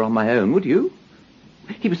 6-footer on my own, would you?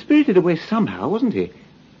 He was spirited away somehow, wasn't he?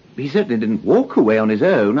 He certainly didn't walk away on his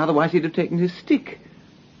own, otherwise he'd have taken his stick.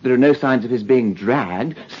 There are no signs of his being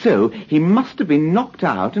dragged, so he must have been knocked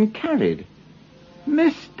out and carried.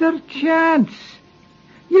 Mr. Chance,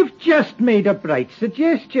 you've just made a bright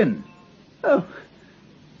suggestion. Oh,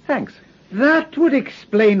 thanks. That would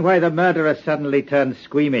explain why the murderer suddenly turned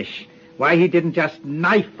squeamish. Why he didn't just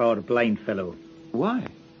knife our blind fellow. Why?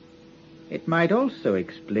 It might also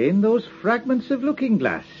explain those fragments of looking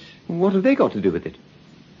glass. What have they got to do with it?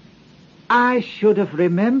 I should have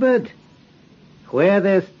remembered. Where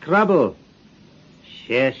there's trouble,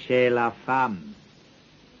 cherchez la femme.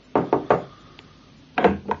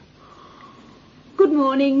 Good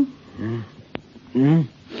morning.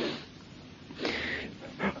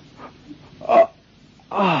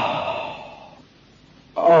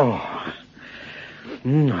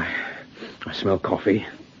 I smell coffee,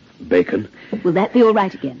 bacon. Will that be all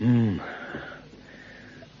right again?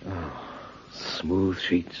 Smooth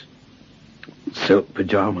sheets, silk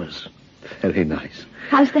pajamas. Very nice.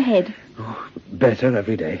 How's the head? Oh, better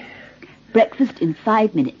every day. Breakfast in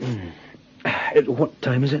 5 minutes. What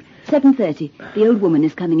time is it? 7:30. The old woman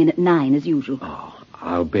is coming in at 9 as usual. Oh,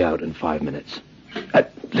 I'll be out in 5 minutes.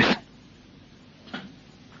 Listen.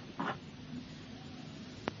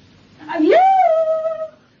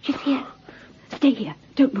 She's here. Stay here.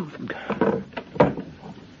 Don't move.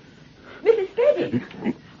 Mrs. Speddy.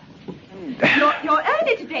 You're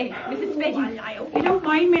early today, Mrs. Speddy. Well, I hope you don't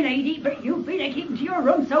mind me, lady, but you've been a getting to your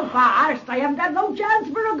room so fast, I haven't had no chance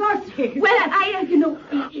for a gossip. Well, you know,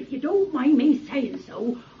 if you don't mind me saying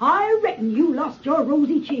so, I reckon you lost your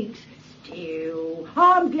rosy cheeks. Still,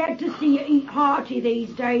 I'm glad to see you eat hearty these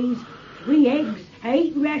days. 3 eggs,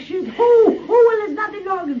 8 rashers. Well, there's nothing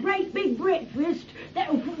like a great big breakfast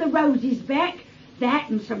that'll put the roses back. That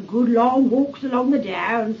and some good long walks along the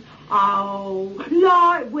downs. Oh,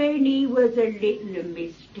 like when he was a little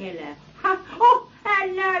Miss Stella. Oh,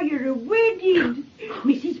 and now you're a wedding.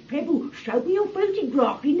 Mrs. Prebble, show me your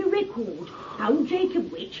photograph in the record. Old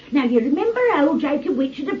Jacob Witch. Now, you remember old Jacob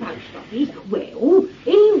Witch at the post office? Well,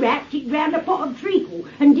 he wrapped it round a pot of treacle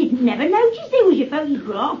and didn't never notice there was your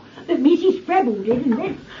photograph, but Mrs. Prebble did, and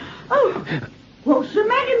then... Oh, what's the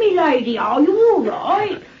matter, me lady? Are you all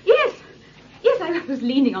right? Yes, I was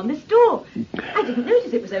leaning on this door. I didn't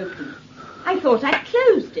notice it was open. I thought I'd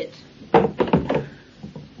closed it.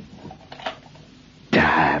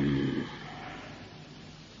 Damn.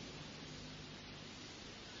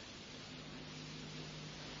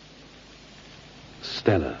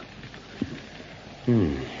 Stella.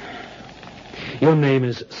 Your name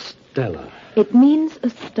is Stella. It means a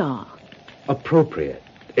star. Appropriate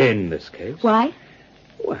in this case. Why?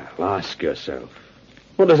 Well, ask yourself.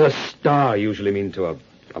 What does a star usually mean to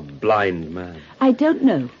a blind man? I don't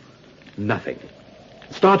know. Nothing.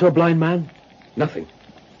 Star to a blind man? Nothing.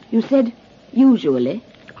 You said usually.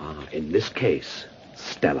 In this case,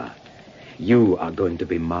 Stella, you are going to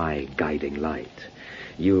be my guiding light.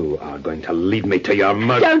 You are going to lead me to your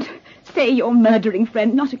murder. Don't say your murdering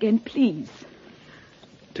friend. Not again, please.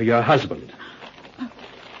 To your husband.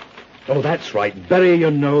 Oh, that's right. Bury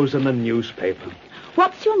your nose in the newspaper.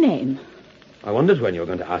 What's your name? I wondered when you were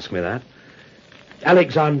going to ask me that.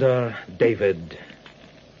 Alexander David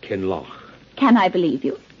Kinloch. Can I believe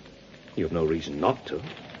you? You've no reason not to.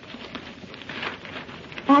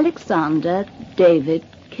 Alexander David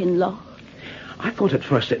Kinloch. I thought at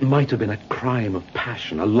first it might have been a crime of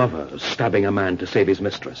passion, a lover stabbing a man to save his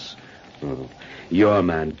mistress. Oh, your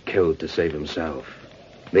man killed to save himself.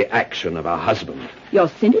 The action of a husband. You're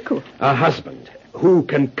cynical. A husband who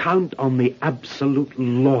can count on the absolute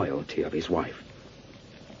loyalty of his wife.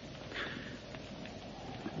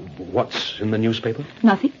 What's in the newspaper?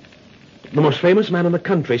 Nothing. The most famous man in the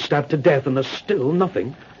country stabbed to death, and there's still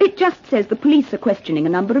nothing. It just says the police are questioning a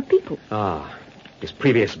number of people. His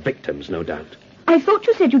previous victims, no doubt. I thought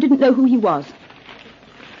you said you didn't know who he was.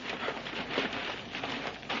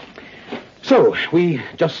 So, we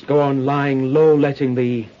just go on lying low, letting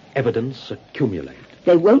the evidence accumulate.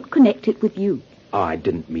 They won't connect it with you. I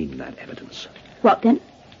didn't mean that evidence. What then?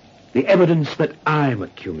 The evidence that I'm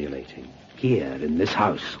accumulating here in this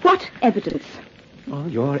house. What evidence? Well,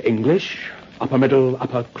 you're English, upper middle,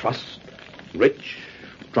 upper crust, rich,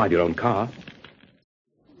 drive your own car.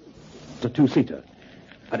 It's a 2-seater.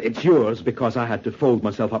 And it's yours because I had to fold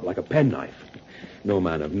myself up like a penknife. No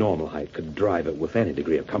man of normal height could drive it with any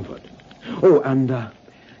degree of comfort. Oh, and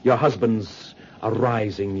your husband's a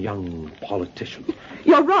rising young politician.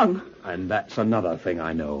 You're wrong. And that's another thing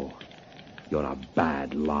I know. You're a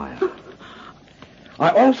bad liar. I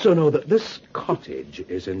also know that this cottage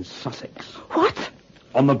is in Sussex. What?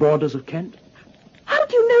 On the borders of Kent. How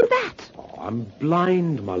do you know that? Oh, I'm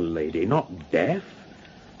blind, my lady, not deaf.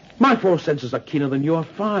 My 4 senses are keener than your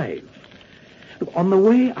 5. Look, on the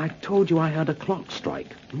way, I told you I heard a clock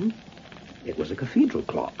strike. It was a cathedral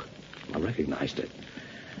clock. I recognized it.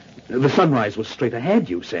 The sunrise was straight ahead,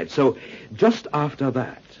 you said, so just after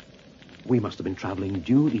that, we must have been traveling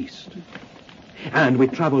due east. And we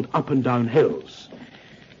traveled up and down hills.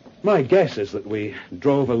 My guess is that we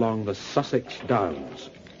drove along the Sussex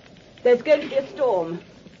Downs. There's going to be a storm.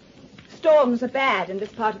 Storms are bad in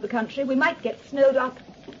this part of the country. We might get snowed up.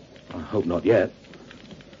 I hope not yet.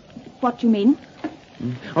 What do you mean?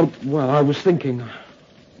 Oh, well, I was thinking...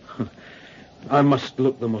 I must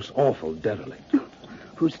look the most awful derelict.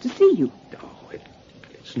 Who's to see you? Oh,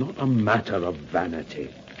 it's not a matter of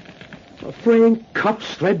vanity. A fraying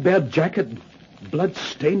cuffs, threadbare jacket,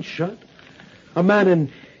 blood-stained shirt. A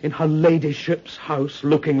man in her ladyship's house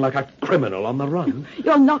looking like a criminal on the run.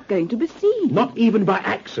 You're not going to be seen. Not even by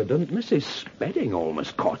accident. Mrs. Spedding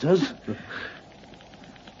almost caught us.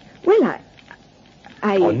 Well,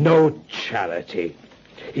 I... Oh, no charity.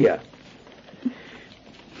 Here.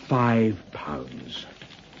 £5.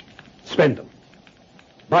 Spend them.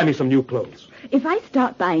 Buy me some new clothes. If I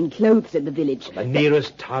start buying clothes in the village... The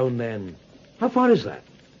nearest town, then. How far is that?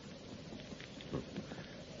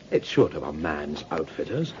 It's short of a man's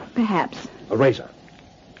outfitters. Perhaps. A razor.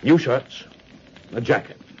 New shirts. A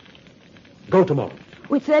jacket. Go tomorrow.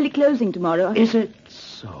 Oh, it's early closing tomorrow. Is it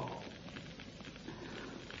so?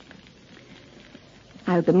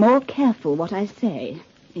 I'll be more careful what I say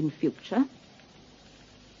in future.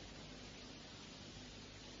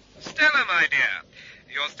 Stella, my dear,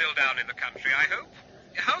 you're still down in the country, I hope?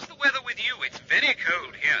 How's the weather with you? It's very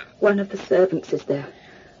cold here. One of the servants is there.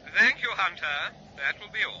 Thank you, Hunter. That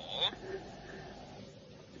will be all.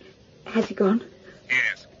 Has he gone?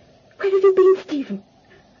 Yes. Where have you been, Stephen?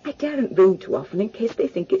 I daren't ring too often in case they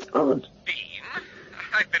think it's odd. Been?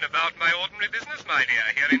 I've been about my ordinary business, my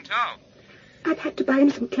dear, here in town. I've had to buy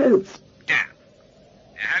him some clothes. Damn.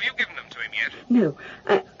 Have you given them to him yet? No.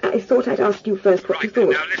 I thought I'd ask you first what you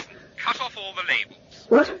thought. Now listen. Cut off all the labels.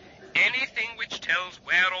 What? Anything which tells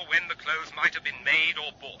where or when the clothes might have been made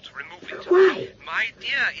or bought, remove it. Why? My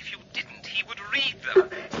dear, if you didn't, he would read them.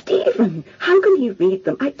 Oh, Stephen, how can he read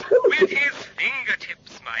them? I told you. With his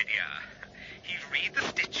fingertips, my dear. He'd read the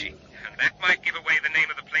stitching, and that might give away the name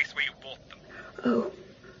of the place where you bought them. Oh.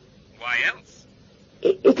 Why else?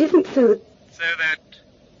 It isn't so that... So that...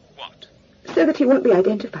 what? So that he won't be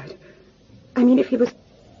identified. I mean, if he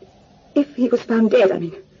was found dead, I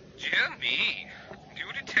mean. Dear me. Do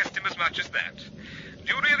you detest him as much as that?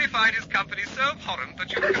 Do you really find his company so abhorrent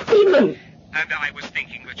that you... Stephen! And I was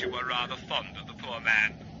thinking that you were rather fond of the poor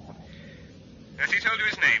man. Has he told you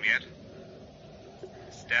his name yet?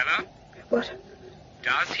 Stella? What?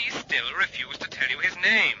 Does he still refuse to tell you his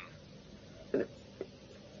name?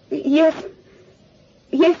 Yes.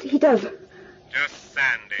 Yes, he does. Just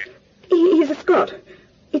Sandy. He's a Scot.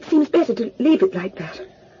 It seems better to leave it like that.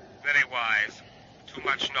 Very wise. Too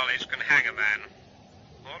much knowledge can hang a man.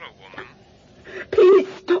 Or a woman. Please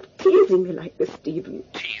stop teasing me like this, Stephen.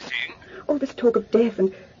 Teasing? All this talk of death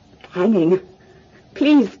and hanging.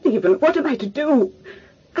 Please, Stephen, what am I to do?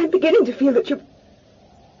 I'm beginning to feel that you've...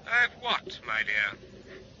 I've what, my dear?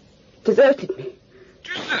 Deserted me.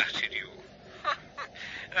 Deserted you?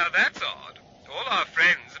 Now that's odd. All our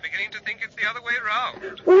friends are beginning to think it's the other way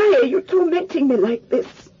round. Why are you tormenting me like this?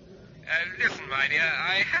 Listen, my dear,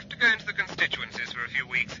 I have to go into the constituencies for a few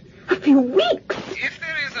weeks. A few weeks? If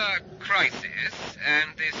there is a crisis, and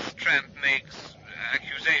this tramp makes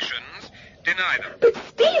accusations, deny them. But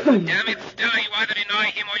Stephen! Damn it, Stella, you either deny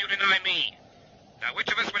him or you deny me. Now,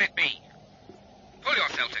 which of us will it be? Pull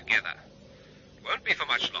yourself together. Won't be for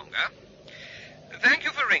much longer. Thank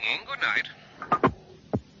you for ringing. Good night.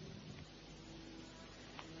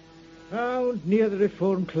 Found near the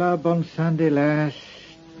Reform Club on Sunday last.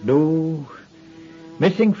 No.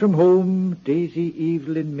 Missing from home, Daisy,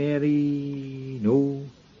 Evelyn, Mary. No.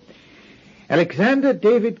 Alexander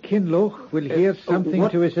David Kinloch will hear something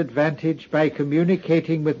to his advantage by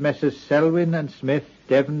communicating with Messrs. Selwyn and Smith,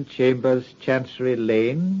 Devon Chambers, Chancery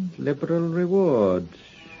Lane. Liberal rewards.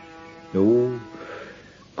 No.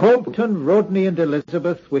 Compton, Rodney and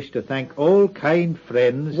Elizabeth wish to thank all kind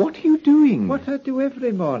friends. What are you doing? What I do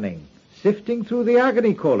every morning. sifting through the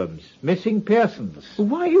agony columns, missing persons.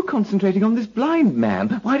 Why are you concentrating on this blind man?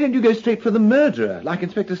 Why don't you go straight for the murderer, like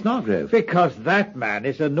Inspector Snargrove? Because that man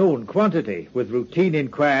is a known quantity. With routine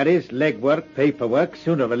inquiries, legwork, paperwork,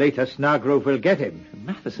 sooner or later Snargrove will get him.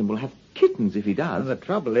 Matheson will have kittens if he does. And the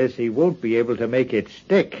trouble is he won't be able to make it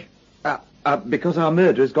stick. Because our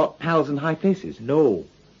murderer's got pals in high places? No.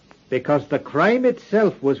 Because the crime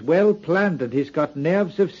itself was well planned and he's got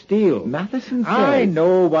nerves of steel. Matheson says... I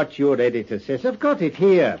know what your editor says. I've got it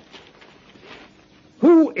here.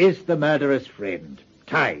 Who is the murderer's friend?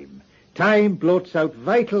 Time. Time blots out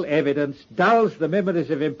vital evidence, dulls the memories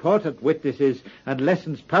of important witnesses, and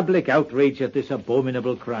lessens public outrage at this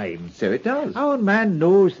abominable crime. So it does. Our man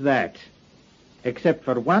knows that. Except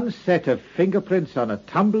for one set of fingerprints on a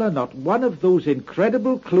tumbler, not one of those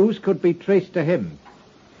incredible clues could be traced to him.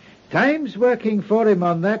 Time's working for him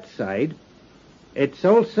on that side. It's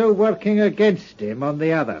also working against him on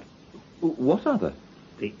the other. What other?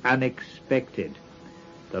 The unexpected.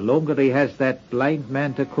 The longer he has that blind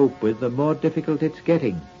man to cope with, the more difficult it's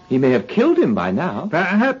getting. He may have killed him by now.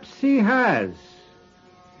 Perhaps he has.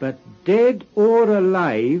 But dead or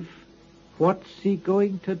alive, what's he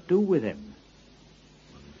going to do with him?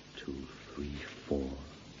 1, 2, 3, 4.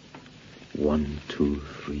 1, 2,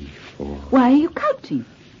 3, 4. Why are you counting?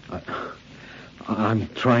 I'm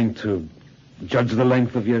trying to judge the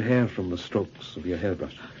length of your hair from the strokes of your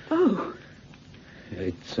hairbrush. Oh.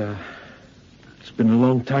 It's been a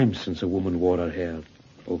long time since a woman wore her hair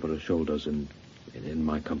over her shoulders in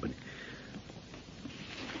my company.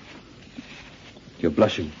 You're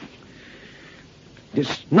blushing.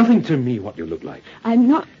 It's nothing to me what you look like. I'm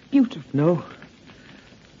not beautiful. No?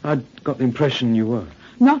 I got the impression you were.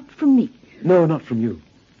 Not from me. No, not from you.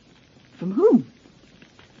 From whom?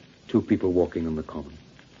 2 people walking on the common.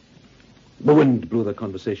 The wind blew the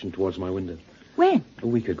conversation towards my window. When? A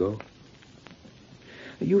week ago.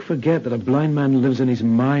 You forget that a blind man lives in his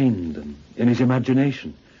mind and in his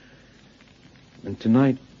imagination. And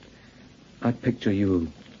tonight, I picture you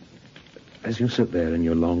as you sit there in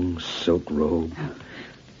your long silk robe. Oh.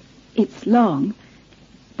 It's long,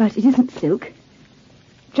 but it isn't silk.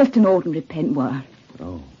 Just an ordinary peignoir.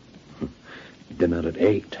 Oh. Dinner at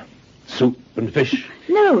 8. Soup and fish.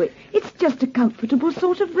 No, it's just a comfortable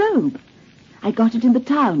sort of robe. I got it in the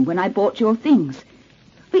town when I bought your things.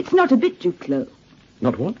 It's not a bit Duclos.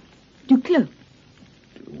 Not what? Duclos.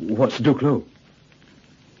 What's Duclos?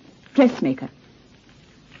 Dressmaker.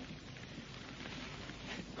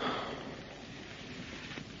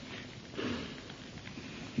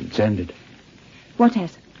 It's ended. What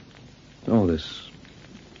has? Oh, this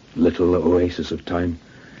little oasis of time.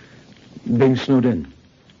 Being snowed in.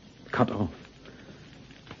 Cut off.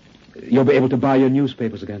 You'll be able to buy your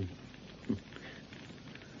newspapers again.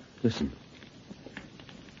 Listen.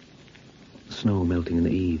 Snow melting in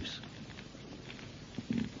the eaves.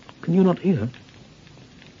 Can you not hear?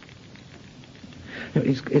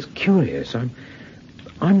 It's curious.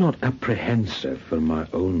 I'm not apprehensive for my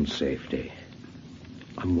own safety.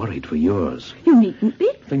 I'm worried for yours. You needn't be.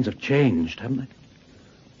 Things have changed, haven't they?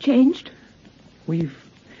 Changed? We've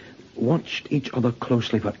watched each other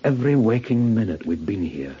closely for every waking minute we've been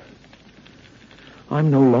here. I'm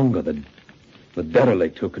no longer the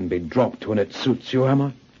derelict who can be dropped when it suits you, am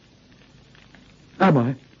I? Am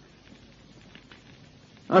I?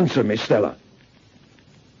 Answer me, Stella.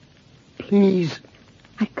 Please.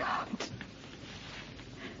 I can't.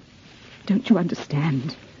 Don't you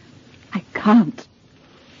understand? I can't.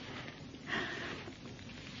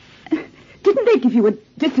 Didn't they give you a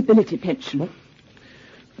disability pension?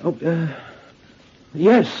 Oh,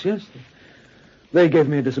 yes. They gave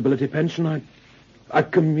me a disability pension. I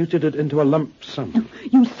commuted it into a lump sum.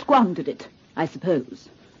 You squandered it, I suppose.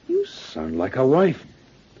 You sound like a wife.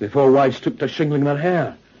 Before wives took to shingling their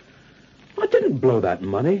hair. I didn't blow that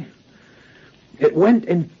money. It went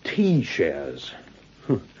in T-shares.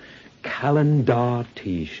 Calendar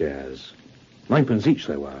T-shares. 9 each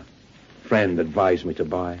they were. Friend advised me to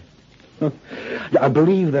buy. I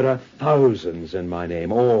believe there are thousands in my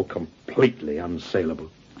name, all completely unsaleable.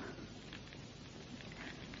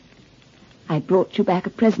 I brought you back a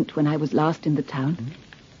present when I was last in the town.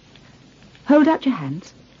 Hold out your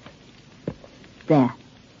hands. There.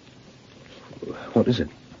 What is it?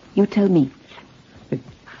 You tell me.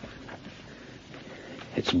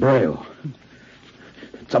 It's Braille.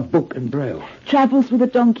 It's a book in Braille. Travels with a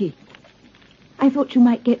donkey. I thought you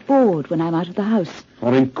might get bored when I'm out of the house.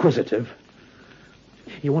 Or inquisitive.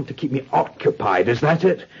 You want to keep me occupied, is that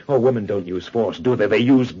it? Oh, women don't use force, do they? They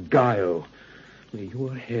use guile.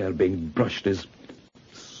 Your hair being brushed is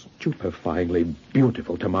stupefyingly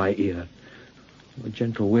beautiful to my ear. The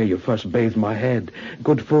gentle way you first bathed my head.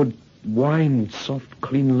 Good food, wine, soft,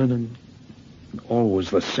 clean linen. And always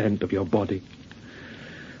the scent of your body.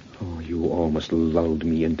 Oh, you almost lulled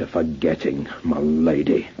me into forgetting, my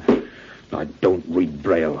lady. I don't read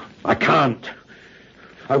Braille. I can't.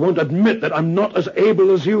 I won't admit that I'm not as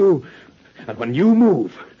able as you. And when you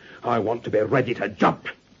move, I want to be ready to jump.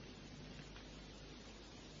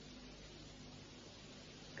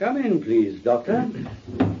 Come in, please, Doctor.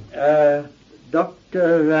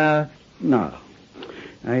 Now,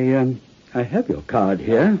 I have your card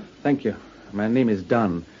here. Thank you. My name is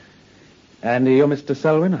Dunn. And you're Mr.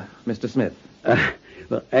 Selwyn, or Mr. Smith?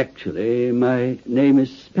 Well, actually, my name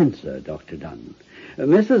is Spencer, Dr. Dunn.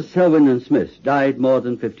 Mrs. Selwyn and Smith died more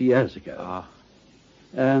than 50 years ago.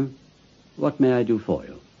 What may I do for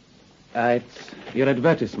you? It's your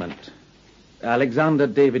advertisement. Alexander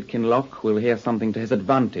David Kinloch will hear something to his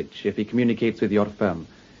advantage if he communicates with your firm.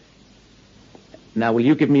 Now, will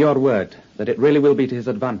you give me your word that it really will be to his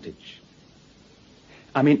advantage?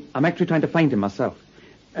 I mean, I'm actually trying to find him myself.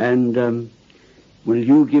 And, will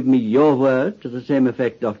you give me your word to the same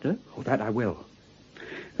effect, Doctor? Oh, that I will.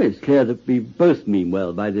 It's clear that we both mean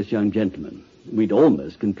well by this young gentleman. We'd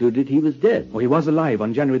almost concluded he was dead. Oh, he was alive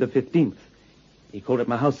on January the 15th. He called at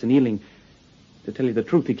my house in Ealing. To tell you the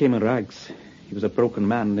truth, he came in rags. He was a broken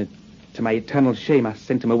man, and to my eternal shame, I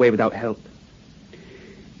sent him away without help.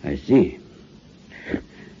 I see.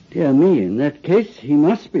 Dear me, in that case, he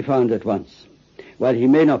must be found at once. While he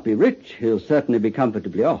may not be rich, he'll certainly be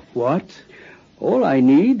comfortably off. What? All I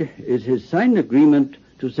need is his signed agreement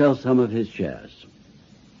to sell some of his shares.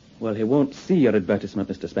 Well, he won't see your advertisement,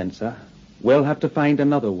 Mr. Spencer. We'll have to find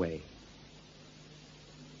another way.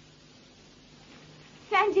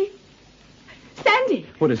 Sandy! Sandy!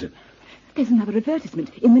 What is it? There's another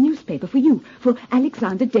advertisement in the newspaper for you, for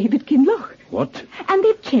Alexander David Kinloch. What? And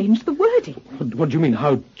they've changed the wording. What do you mean,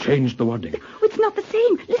 how changed the wording? It's not the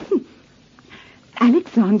same. Listen.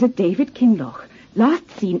 Alexander David Kinloch, last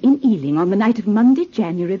seen in Ealing on the night of Monday,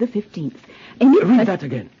 January the 15th. Read that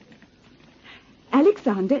again.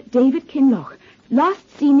 Alexander David Kinloch, last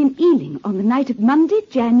seen in Ealing on the night of Monday,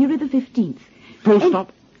 January the 15th. Full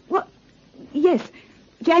stop? What? Yes,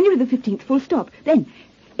 January the 15th, full stop. Then,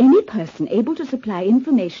 any person able to supply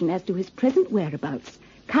information as to his present whereabouts,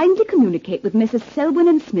 kindly communicate with Messrs. Selwyn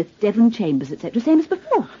and Smith, Devon Chambers, etc., same as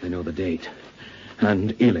before. They know the date.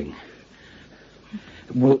 And Ealing.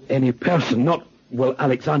 Will any person, not will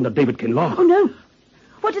Alexander David Kinloch? Oh, no.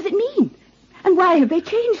 What does it mean? And why have they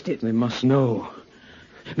changed it? They must know.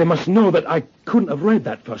 They must know that I couldn't have read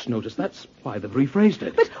that first notice. That's why they've rephrased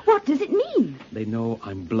it. But what does it mean? They know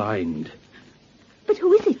I'm blind. But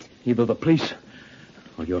who is it? Either the police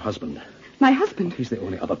or your husband. My husband? He's the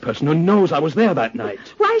only other person who knows I was there that night.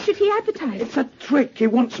 Why should he advertise? It's a trick. He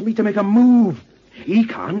wants me to make a move. He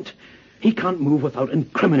can't. He can't move without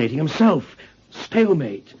incriminating himself.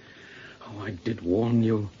 Stalemate. Oh, I did warn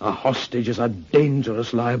you. A hostage is a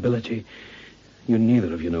dangerous liability. You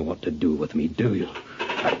neither of you know what to do with me, do you?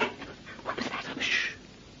 What was that? Shh.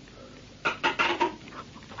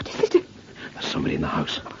 What is it? There's somebody in the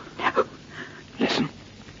house. Listen.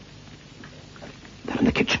 They're in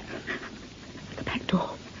the kitchen. The back door.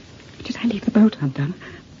 Did I leave the boat undone?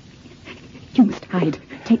 You must hide.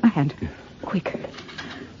 Take my hand. Quick.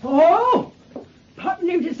 Oh! Popping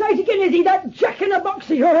him to sight again, is he, that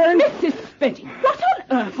jack-in-a-box of yours? Mrs. Spetty, what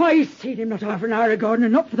on earth? I seen him not half an hour ago,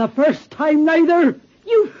 and not for the first time, neither.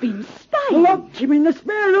 You've been spying. Locked him in the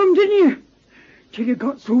spare room, didn't you? Till you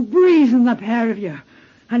got so breezing, the pair of you.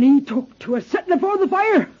 And he took to a setting before the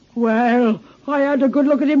fire. Well, I had a good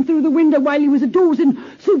look at him through the window while he was a-dozing,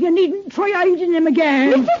 so you needn't try hiding him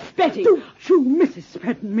again. Mrs. Spetty! Don't you, Mrs.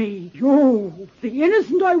 Spetty, me. Oh, the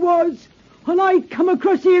innocent I was. And I'd come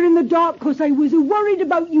across here in the dark 'cause I was worried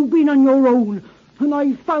about you being on your own. And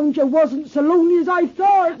I found you wasn't so lonely as I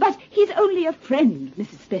thought. But he's only a friend,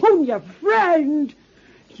 Mrs. Spetty. Only a friend?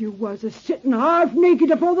 You was a-sitting half naked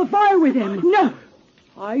before the fire with him. No.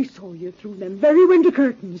 I saw you through them very window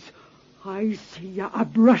curtains. I see you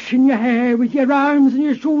a-brushing your hair with your arms and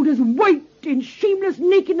your shoulders white in shameless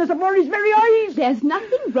nakedness before his very eyes. There's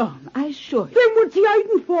nothing wrong, I assure you. Then what's he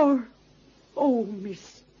hiding for? Oh,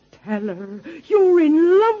 Miss Teller, you're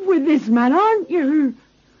in love with this man, aren't you?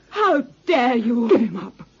 How dare you? Give him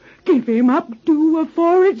up. Give him up, do,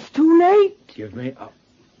 before it's too late. Give me up,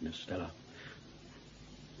 Miss Stella.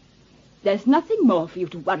 There's nothing more for you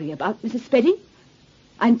to worry about, Mrs. Spedding.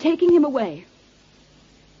 I'm taking him away.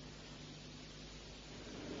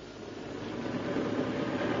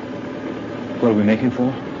 What are we making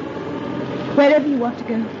for? Wherever you want to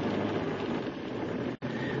go.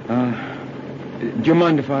 Do you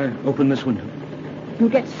mind if I open this window? You'll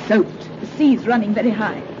get soaked. The sea's running very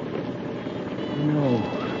high.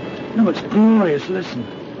 No, it's glorious. Listen.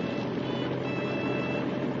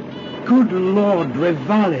 Good Lord,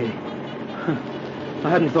 Revali. I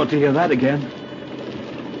hadn't thought to hear that again.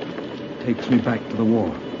 Takes me back to the war.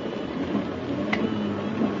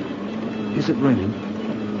 Is it raining?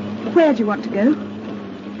 Where do you want to go?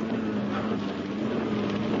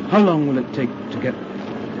 How long will it take to get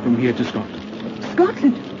from here to Scotland?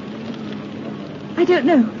 Scotland? I don't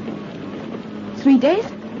know. 3 days?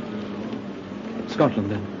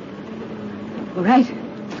 Scotland, then. All right,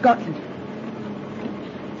 Scotland.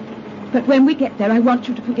 But when we get there, I want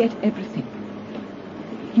you to forget everything.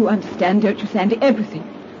 You understand, don't you, Sandy? Everything.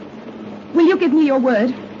 Will you give me your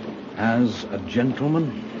word? As a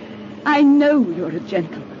gentleman? I know you're a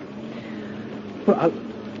gentleman. Well,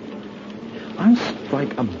 I'll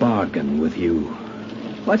strike a bargain with you.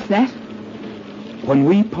 What's that? When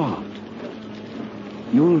we part,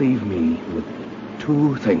 you'll leave me with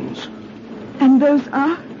 2 things. And those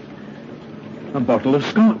are? A bottle of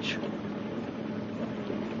scotch.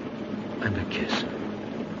 And a kiss.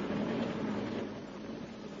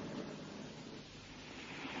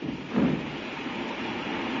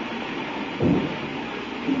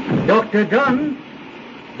 Dr. Dunn!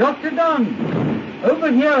 Dr. Dunn!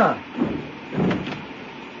 Over here!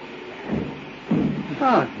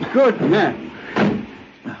 Ah, good man.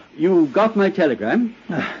 You got my telegram?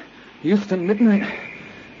 Houston, midnight.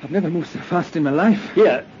 I've never moved so fast in my life.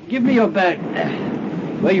 Here, give me your bag.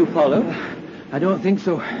 Were you followed? I don't think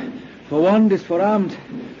so. Forewarned, disarmed.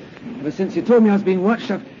 Ever since you told me I was being watched,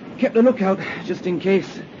 I've kept a lookout, just in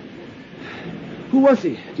case. Who was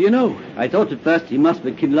he? Do you know? I thought at first he must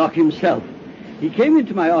be Kinloch himself. He came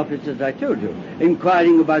into my office, as I told you,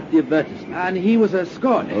 inquiring about the advertisement. And he was a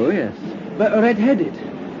Scot? Oh, yes. But red-headed.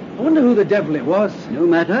 I wonder who the devil it was. No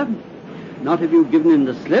matter. Not if you've given him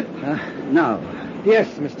the slip. Now. Yes,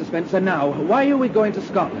 Mr. Spencer, now. Why are we going to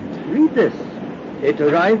Scotland? Read this. It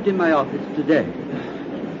arrived in my office today.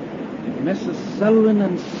 Messrs. Selwyn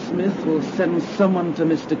and Smith will send someone to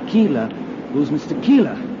Mr. Keeler. Who's Mr.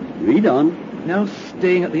 Keeler? Read on. Now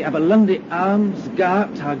staying at the Aberlundy Arms,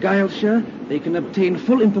 Gart, Argyllshire, they can obtain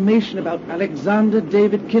full information about Alexander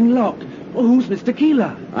David Kinloch. Oh, who's Mr.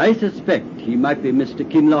 Keeler? I suspect he might be Mr.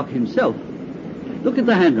 Kinloch himself. Look at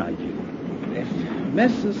the handwriting. If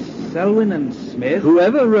Messrs. Selwyn and Smith...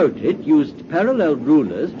 Whoever wrote it used parallel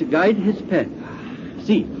rulers to guide his pen.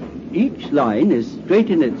 See, each line is straight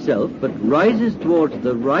in itself, but rises towards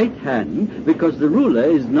the right hand because the ruler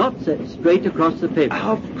is not set straight across the paper.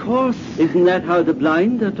 Of course. Isn't that how the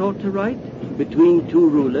blind are taught to write? Between 2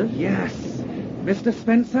 rulers? Yes. Mr.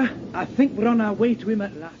 Spencer, I think we're on our way to him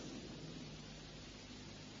at last.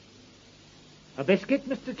 A biscuit,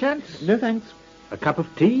 Mr. Chance? No, thanks. A cup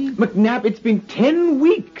of tea? McNabb, it's been 10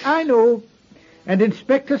 weeks. I know. And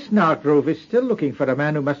Inspector Snargrove is still looking for a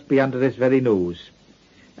man who must be under his very nose.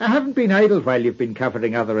 I haven't been idle while you've been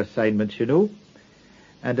covering other assignments, you know.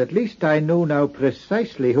 And at least I know now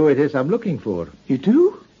precisely who it is I'm looking for. You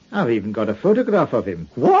do? I've even got a photograph of him.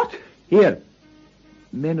 What? Here.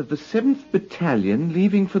 Men of the 7th Battalion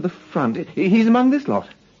leaving for the front. He's among this lot?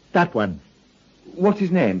 That one. What's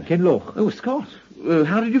his name? Kinloch. Oh, Scott.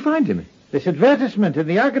 How did you find him? This advertisement in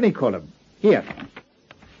the agony column. Here.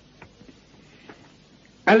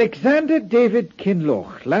 Alexander David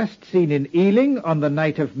Kinloch, last seen in Ealing on the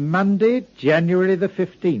night of Monday, January the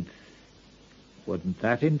 15th. Wouldn't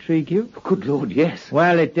that intrigue you? Good Lord, yes.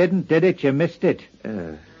 Well, it didn't, did it? You missed it.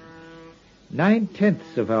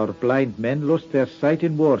 9/10 of our blind men lost their sight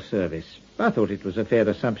in war service. I thought it was a fair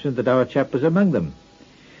assumption that our chap was among them.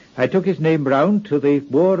 I took his name round to the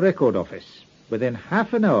War Record Office. Within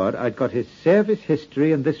half an hour, I'd got his service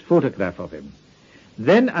history and this photograph of him.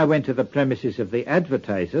 Then I went to the premises of the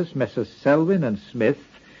advertisers, Messrs. Selwyn and Smith,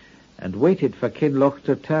 and waited for Kinloch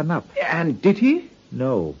to turn up. And did he?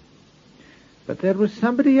 No. But there was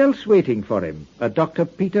somebody else waiting for him, a Dr.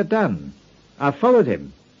 Peter Dunn. I followed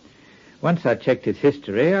him. Once I checked his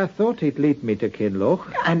history, I thought he'd lead me to Kinloch.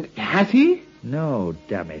 And has he? No,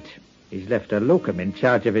 damn it. He's left a locum in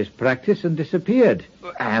charge of his practice and disappeared.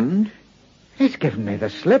 And? He's given me the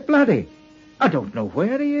slip, laddie. I don't know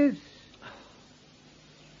where he is.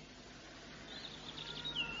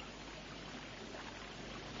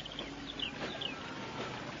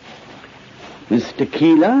 Mr.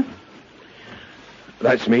 Keeler?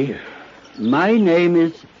 That's me. My name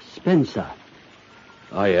is Spencer.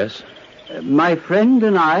 Ah, yes. My friend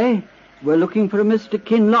and I were looking for a Mr.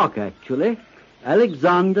 Kinloch, actually.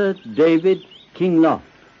 Alexander David Kinloch.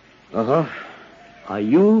 Uh-huh. Are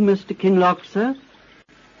you Mr. Kinloch, sir?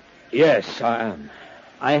 Yes, I am.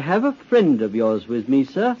 I have a friend of yours with me,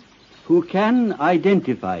 sir, who can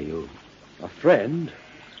identify you. A friend?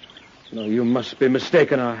 No, you must be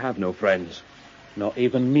mistaken. I have no friends. Not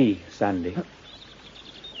even me, Sandy.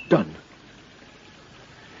 Dunn.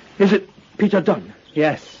 Is it Peter Dunn?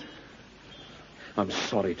 Yes. I'm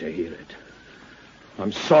sorry to hear it.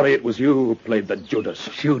 I'm sorry it was you who played the Judas.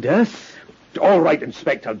 Judas? All right,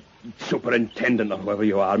 Inspector, Superintendent, or whoever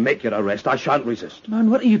you are, make your arrest. I shan't resist. Man,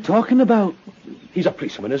 what are you talking about? He's a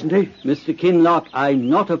policeman, isn't he? Mr. Kinloch, I'm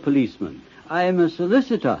not a policeman. I am a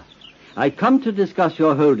solicitor. I come to discuss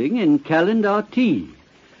your holding in Calendar T.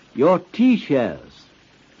 Your T-shares.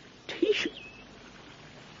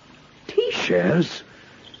 T-shares?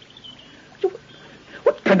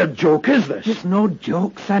 What kind of joke is this? It's no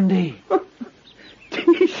joke, Sandy.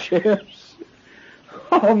 T-shares?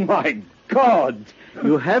 Oh, my God.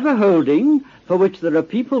 You have a holding for which there are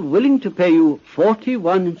people willing to pay you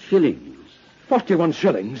 41 shillings. 41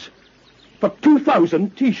 shillings? For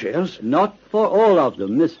 2,000 T-shares? Not for all of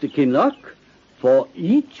them, Mr. Kinloch. For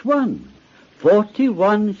each one.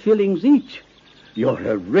 41 shillings each. You're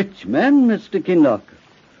a rich man, Mr. Kinloch.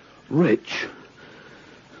 Rich.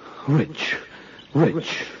 Rich.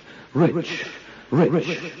 Rich. Rich. Rich.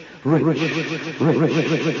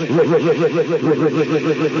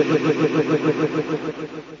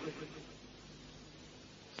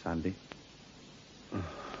 Sandy?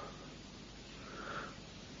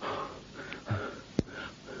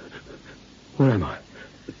 Where am I?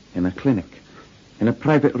 In a clinic. In a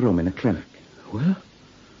private room in a clinic. Where?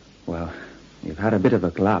 Well, you've had a bit of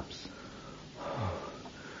a collapse.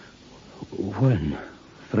 When?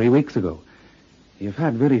 3 weeks ago. You've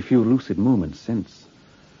had very few lucid moments since.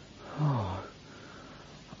 Oh.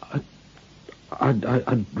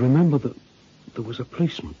 I remember that there was a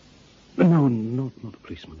policeman. No, not a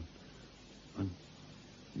policeman.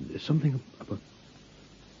 Something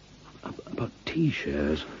about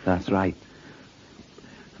T-shares. That's right.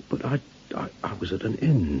 But I was at an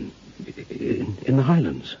inn in the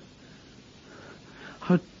Highlands.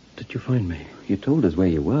 How did you find me? You told us where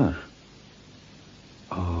you were.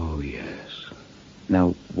 Oh, yes.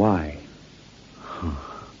 Now, why?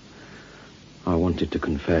 I wanted to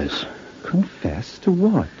confess. Confess to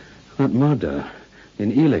what? That murder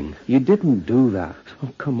in Ealing. You didn't do that.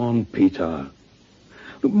 Oh, come on, Peter.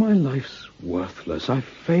 Look, my life's worthless. I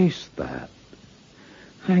faced that.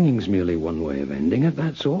 Hanging's merely one way of ending it,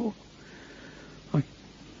 that's all.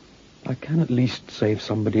 I can at least save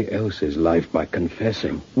somebody else's life by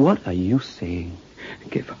confessing. What are you saying?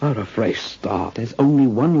 Give her a fresh start. There's only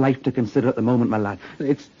one life to consider at the moment, my lad.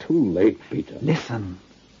 It's too late, Peter. Listen.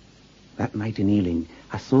 That night in Ealing,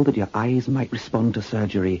 I saw that your eyes might respond to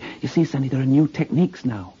surgery. You see, Sandy, there are new techniques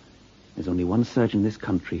now. There's only one surgeon in this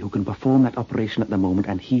country who can perform that operation at the moment,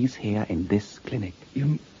 and he's here in this clinic.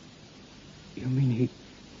 You mean he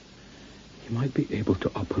might be able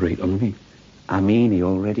to operate on me? I mean, he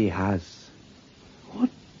already has. What?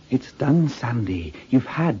 It's done, Sandy. You've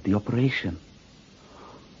had the operation.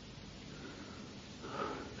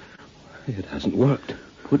 It hasn't worked.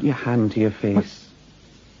 Put your hand to your face.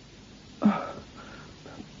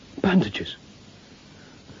 Bandages.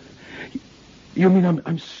 You mean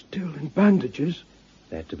I'm still in bandages?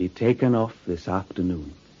 They're to be taken off this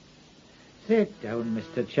afternoon. Sit down,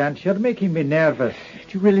 Mr. Chance. You're making me nervous.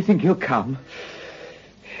 Do you really think he'll come?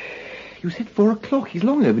 You said 4 o'clock. He's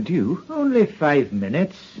long overdue. Only 5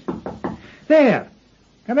 minutes. There.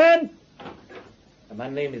 Come in. My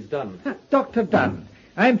name is Dunn. Dr. Dunn.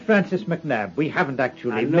 I'm Francis McNabb. We haven't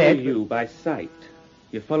actually I know met. you by sight.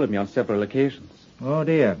 You followed me on several occasions. Oh,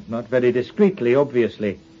 dear. Not very discreetly,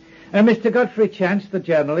 obviously. Mr. Godfrey Chance, the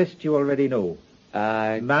journalist, you already know.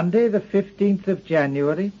 Monday, the 15th of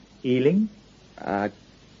January, Ealing.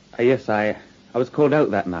 Yes, I was called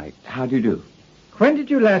out that night. How do you do? When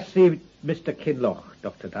did you last see Mr. Kinloch,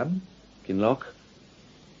 Dr. Dunn? Kinloch?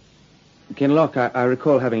 Kinloch, I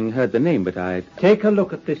recall having heard the name, but I... Take a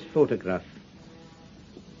look at this photograph.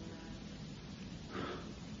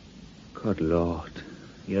 Good Lord.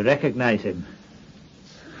 You recognize him?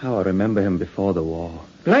 How I remember him before the war.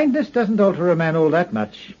 Blindness doesn't alter a man all that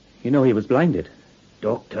much. You know he was blinded.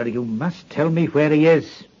 Doctor, you must tell me where he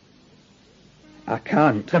is. I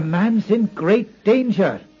can't. The man's in great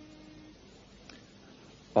danger.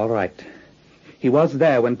 All right. He was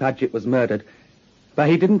there when Paget was murdered, but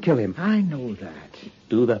he didn't kill him. I know that.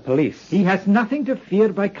 Do the police? He has nothing to fear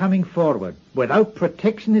by coming forward. Without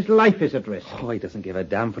protection, his life is at risk. Oh, he doesn't give a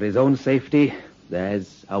damn for his own safety.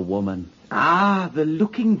 There's a woman. Ah, the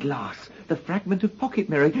looking glass. The fragment of pocket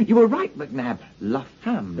mirror. You were right, McNabb. La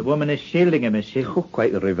femme. The woman is shielding him, is she? Oh,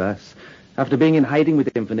 quite the reverse. After being in hiding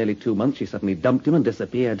with him for nearly 2 months, she suddenly dumped him and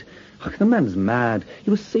disappeared. Oh, the man's mad. He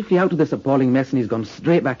was safely out of this appalling mess, and he's gone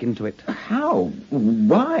straight back into it. How?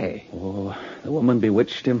 Why? Oh, the woman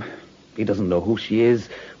bewitched him. He doesn't know who she is,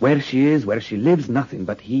 where she lives, nothing,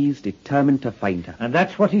 but he's determined to find her. And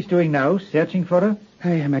that's what he's doing now, searching for her?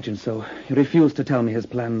 I imagine so. He refused to tell me his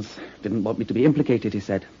plans. Didn't want me to be implicated, he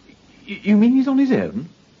said. You mean he's on his own?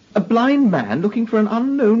 A blind man looking for an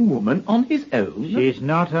unknown woman on his own? She's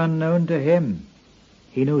not unknown to him.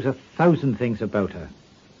 He knows 1,000 things about her.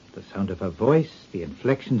 The sound of her voice, the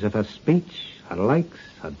inflections of her speech, her likes,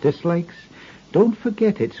 her dislikes. Don't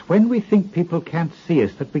forget, it's when we think people can't see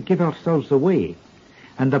us that we give ourselves away.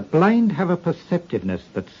 And the blind have a perceptiveness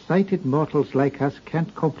that sighted mortals like us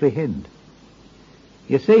can't comprehend.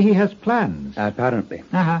 You say he has plans? Apparently.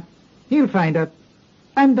 He'll find her.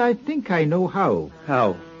 And I think I know how.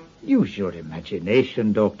 How? Use your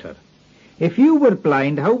imagination, Doctor. If you were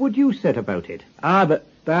blind, how would you set about it?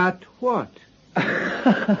 But what? Now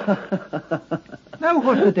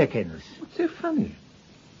what the dickens? What's so funny?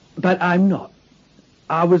 But I'm not.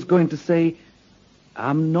 I was going to say,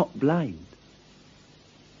 I'm not blind.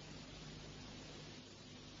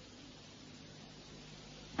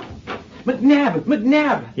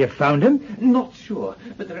 McNabb! You found him? Not sure,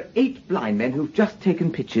 but there are 8 blind men who've just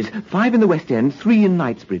taken pictures. 5 in the West End, 3 in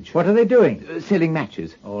Knightsbridge. What are they doing? Selling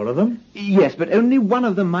matches. All of them? Yes, but only one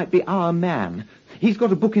of them might be our man. He's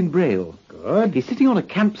got a book in Braille. Good. He's sitting on a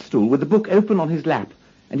camp stool with the book open on his lap,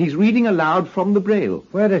 and he's reading aloud from the Braille.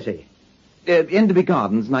 Where is he? Enderby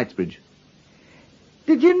Gardens, Knightsbridge.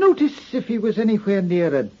 Did you notice if he was anywhere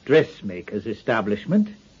near a dressmaker's establishment?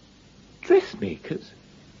 Dressmakers?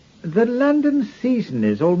 The London season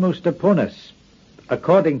is almost upon us.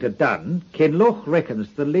 According to Dunn, Kinloch reckons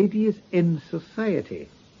the lady is in society.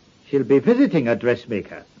 She'll be visiting a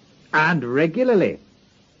dressmaker. And regularly.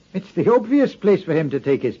 It's the obvious place for him to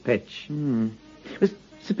take his pitch. But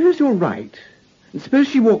suppose you're right. And suppose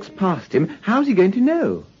she walks past him. How's he going to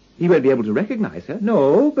know? He won't be able to recognize her.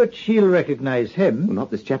 No, but she'll recognize him. Well,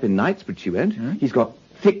 not this chap in Knightsbridge, she won't. He's got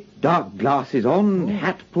thick, dark glasses on,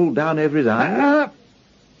 hat pulled down over his eyes.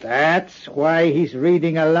 That's why he's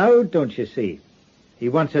reading aloud, don't you see? He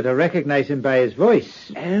wants her to recognize him by his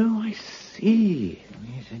voice. Oh, I see.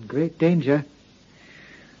 He's in great danger.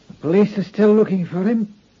 The police are still looking for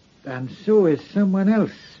him, and so is someone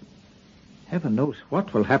else. Heaven knows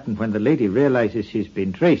what will happen when the lady realizes she's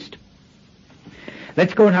been traced.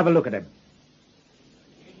 Let's go and have a look at him.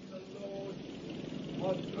 In the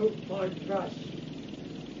Lord I put my trust.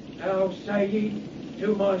 Now say ye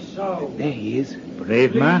to my soul. There he is.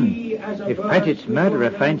 Brave man. If Paget's murderer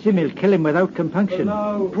finds him, he'll kill him without compunction.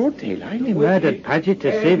 Broad daylight. He murdered Paget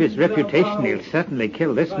to save his reputation. He'll certainly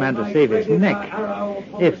kill this man to save his neck.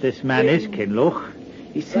 If this man is Kinloch.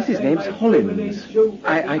 He says his name's Hollins.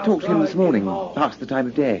 I talked to him this morning, past the time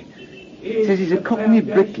of day. Says he's a Cockney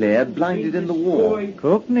bricklayer blinded in the war.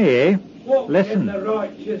 Cockney, eh? Listen.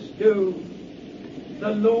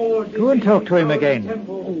 Go and talk to him again.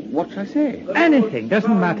 What should I say? Anything,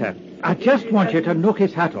 doesn't matter. I just want you to knock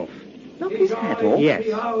his hat off. Knock his hat off? Yes.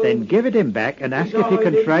 Then give it him back and ask if he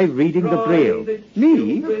can try reading the Braille.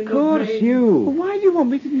 Me? Of course you. Why do you want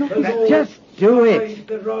me to knock his hat off? Just do it.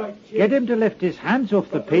 Get him to lift his hands off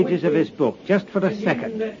the pages of his book just for a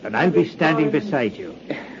second, and I'll be standing beside you.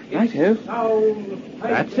 Righto.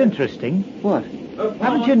 That's interesting. What?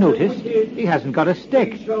 Haven't you noticed? He hasn't got a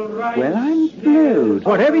stick. Well, I'm blowed.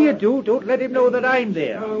 Whatever you do, don't let him know that I'm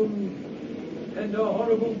there. And a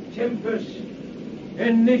horrible tempest,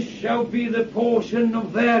 and this shall be the portion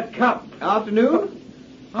of their cup. Afternoon?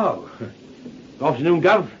 Oh. Afternoon,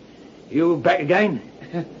 Gov. You back again?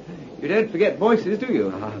 You don't forget voices, do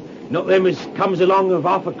you? Not them as comes along of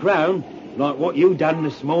half a crown, like what you done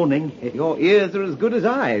this morning. Your ears are as good as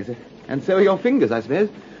eyes, and so are your fingers, I suppose.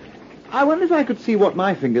 I wonder if I could see what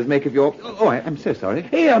my fingers make of your... Oh, I'm so sorry.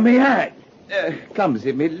 Here, me hat. Clumsy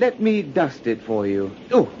of me. Let me dust it for you.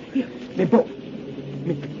 Oh, here, me book.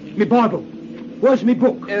 Me Bible. Where's me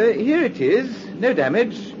book? Here it is. No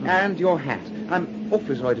damage. And your hat. I'm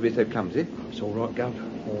awfully sorry to be so clumsy. It's all right, Gov.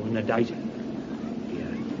 All in a daisy. Yeah,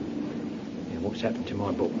 what's happened to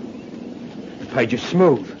my book? The page is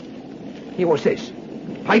smooth. Here, what's this?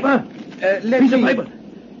 Paper? Piece of paper.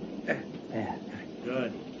 There.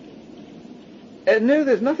 Good. No,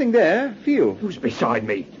 there's nothing there. Feel. Who's beside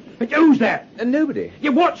me? Who's that? Nobody. Yeah,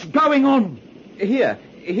 what's going on?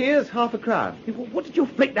 Here's half a crown. What did you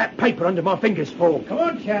flick that paper under my fingers for? Come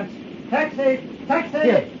on, Chance. Taxi! Taxi!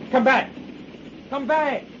 Yeah, come back. Come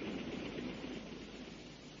back.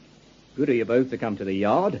 Good of you both to come to the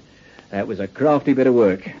yard. That was a crafty bit of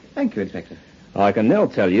work. Thank you, Inspector. I can now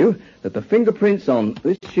tell you that the fingerprints on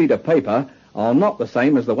this sheet of paper are not the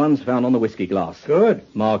same as the ones found on the whiskey glass. Good.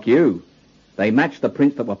 Mark you, they match the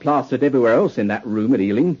prints that were plastered everywhere else in that room at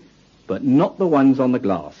Ealing, but not the ones on the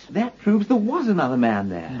glass. That proves there was another man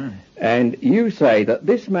there. And you say that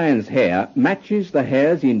this man's hair matches the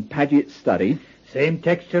hairs in Paget's study? Same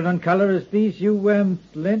texture and colour as these you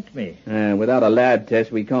lent me. Without a lab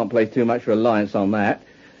test, we can't place too much reliance on that.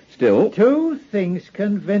 Still... 2 things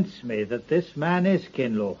convince me that this man is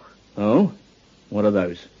Kinloch. Oh? What are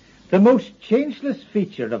those? The most changeless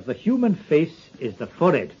feature of the human face is the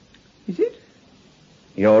forehead. Is it?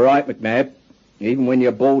 You're right, McNabb. Even when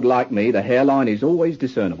you're bald like me, the hairline is always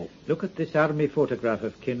discernible. Look at this army photograph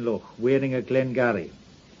of Kinloch wearing a Glengarry.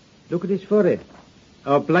 Look at his forehead.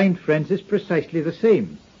 Our blind friend's is precisely the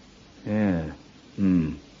same. Yeah.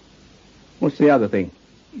 What's the other thing?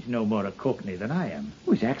 He's no more a Cockney than I am.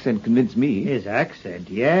 Oh, his accent convinced me. His accent,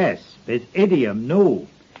 yes. His idiom, no.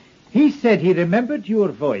 He said he remembered your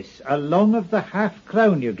voice along of the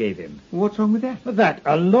half-crown you gave him. What's wrong with that? That,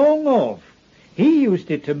 along of. He used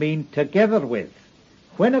it to mean together with.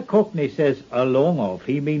 When a Cockney says along of,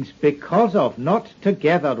 he means because of, not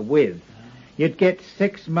together with. You'd get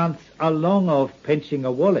 6 months along of pinching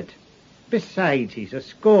a wallet. Besides, he's a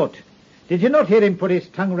Scot. Did you not hear him put his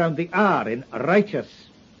tongue round the R in righteous?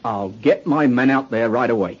 I'll get my men out there right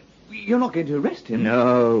away. You're not going to arrest him?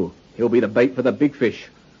 No. He'll be the bait for the big fish.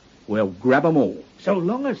 We'll grab 'em all. So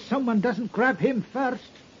long as someone doesn't grab him first.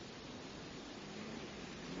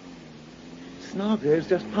 Snargrove's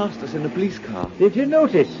just passed us in a police car. Did you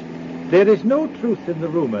notice? There is no truth in the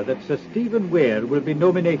rumour that Sir Stephen Ware will be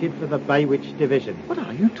nominated for the Bywitch Division. What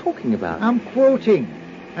are you talking about? I'm quoting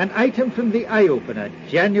an item from the Eye Opener,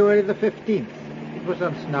 January the 15th. It was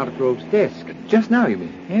on Snargrove's desk. Just now, you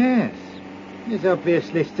mean? Yes. He's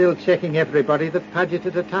obviously still checking everybody that Paget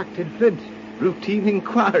had attacked in Flint. Routine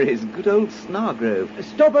inquiries. Good old Snargrove.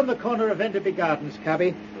 Stop on the corner of Enderby Gardens,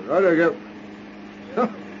 cabby. Right, I go.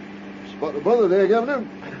 Spot the bother there, Governor.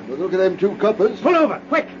 But look at them 2 coppers. Pull over,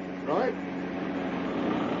 quick! Right.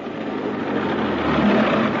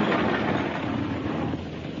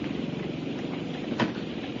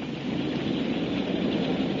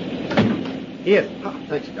 Here. Oh,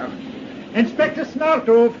 thanks, Governor. Inspector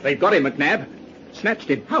Snargrove. They've got him, McNabb. Snatched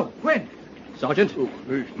him. How? When? Sergeant? Oh,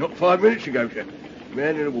 it's not 5 minutes ago, sir. A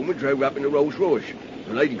man and a woman drove up in a Rolls Royce.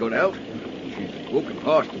 The lady got out. She's walking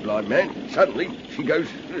past the blind man. Suddenly, she goes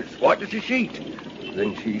as white as a sheet.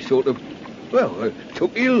 Then she sort of,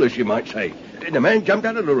 took ill, as you might say. And the man jumped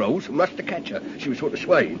out of the Rolls and rushed to catch her. She was sort of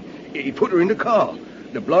swaying. He put her in the car.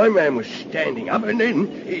 The blind man was standing up, and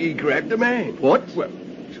then he grabbed the man. What? Well,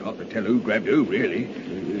 it's hard to tell who grabbed who, really.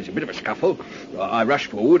 There was a bit of a scuffle. I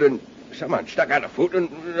rushed forward, and someone stuck out a foot,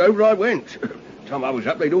 and over I went. Time I was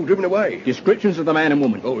up, they'd all driven away. Descriptions of the man and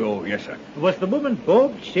woman. Oh, yes, sir. Was the woman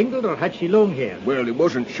bobbed, shingled, or had she long hair? Well, it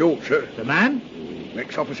wasn't short, sir. The man?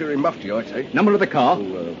 Ex-officer in mufti, I'd say. Number of the car?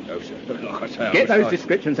 Oh, no, sir. Like I say, Get those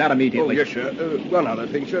descriptions out immediately. Oh, yes, sir. One other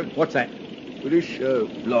thing, sir. What's that? Well, this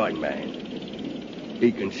blind man,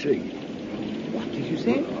 he can see. What did you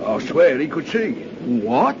say? I swear he could see.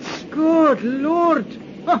 What? Good Lord!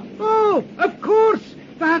 Oh, of course!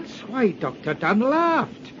 That's why Dr. Dunn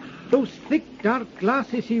laughed. Those thick, dark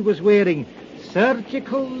glasses he was wearing,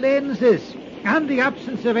 surgical lenses, and the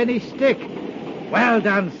absence of any stick. Well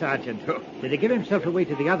done, Sergeant. Did he give himself away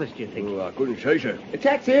to the others, do you think? Oh, I couldn't say, sir. A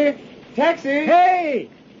taxi! Taxi! Hey!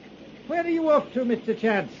 Where are you off to, Mr.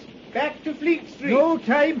 Chance? Back to Fleet Street. No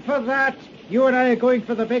time for that. You and I are going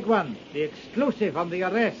for the big one, the exclusive on the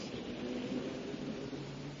arrest.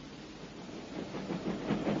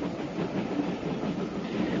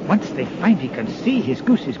 Once they find he can see, his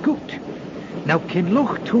goose is cooked. Now,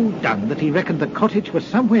 Kinloch told Dunn that he reckoned the cottage was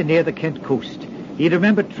somewhere near the Kent coast. He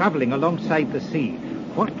remembered travelling alongside the sea.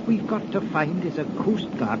 What we've got to find is a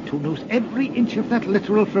coast guard who knows every inch of that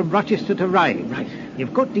littoral from Rochester to Rye. Right.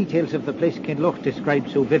 You've got details of the place Kinloch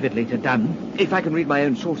described so vividly to Dunn. If I can read my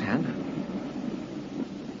own shorthand.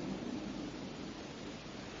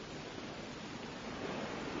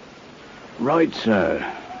 Right, sir.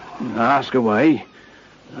 Ask away.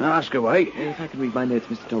 Ask away. If I can read my notes,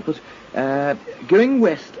 Mr. Talbot. Going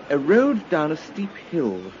west, a road down a steep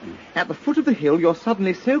hill. At the foot of the hill, you're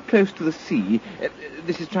suddenly so close to the sea.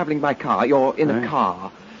 This is travelling by car. You're in a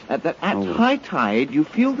car. That at high tide, you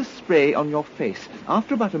feel the spray on your face.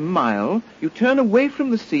 After about a mile, you turn away from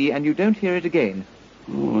the sea and you don't hear it again.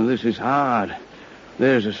 Oh, this is hard.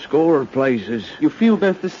 There's a score of places. You feel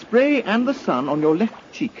both the spray and the sun on your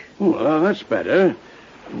left cheek. Well, that's better.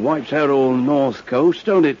 It wipes out all North Coast,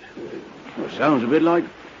 don't it? Well, sounds a bit like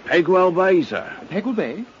Pegwell Bay, sir. Pegwell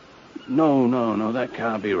Bay? No, that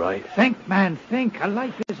can't be right. Think, man, think. A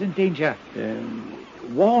life is in danger.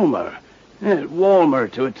 Walmer. Walmer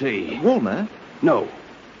to a T. Walmer? No,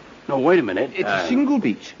 wait a minute. It's a shingle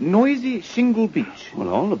beach. Noisy shingle beach. Well,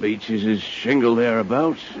 all the beaches is shingle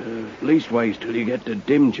thereabouts. Leastways till you get to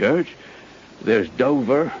Dymchurch. There's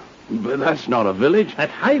Dover, but that's not a village. At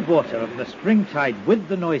high water of the spring tide, with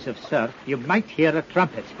the noise of surf, you might hear a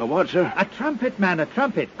trumpet. A what, sir? A trumpet, man, a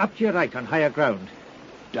trumpet. Up to your right on higher ground.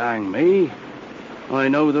 Dang me. I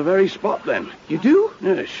know the very spot, then. You do?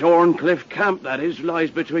 Shorncliffe Camp, that is,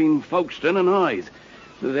 lies between Folkestone and Hythe.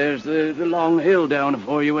 There's the long hill down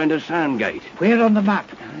before you enter Sandgate. Where on the map?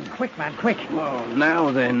 Quick, man, quick. Well,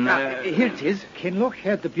 now then... here it is. Kinloch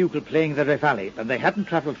heard the bugle playing the reveille, and they hadn't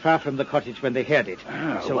travelled far from the cottage when they heard it.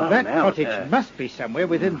 So well, that now, cottage must be somewhere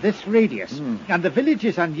within this radius. And the village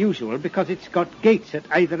is unusual because it's got gates at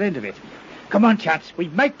either end of it. Come on, chaps. We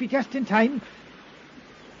might be just in time.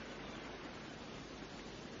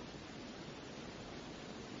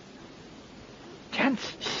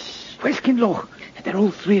 Chance. Where's Kinloch? They're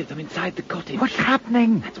all three of them inside the cottage. What's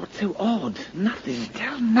happening? That's what's so odd. Nothing.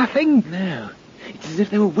 Still nothing? No. It's as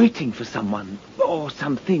if they were waiting for someone or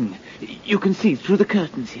something. You can see through the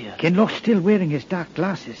curtains here. Kinloch's still wearing his dark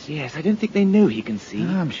glasses. Yes, I don't think they know he can see.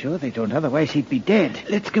 I'm sure they don't. Otherwise, he'd be dead.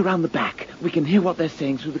 Let's go round the back. We can hear what they're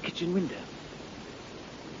saying through the kitchen window.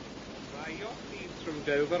 My yacht leaves from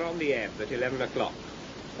Dover on the ebb at 11 o'clock.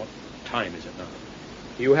 What time is it now?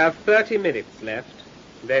 You have 30 minutes left.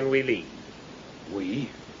 Then we leave. We?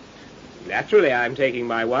 Naturally, I'm taking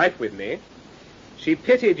my wife with me. She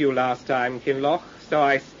pitied you last time, Kinloch, so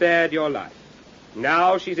I spared your life.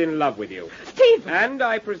 Now she's in love with you. Steve! And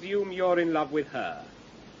I presume you're in love with her.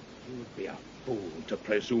 You'd be a fool to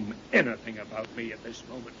presume anything about me at this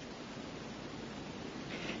moment.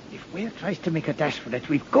 If Ware tries to make a dash for it,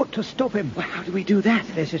 we've got to stop him. Well, how do we do that?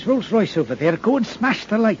 There's his Rolls Royce over there. Go and smash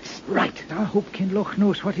the lights. Right. I hope Kinloch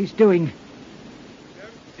knows what he's doing.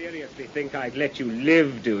 Seriously think I'd let you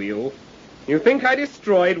live, do you? You think I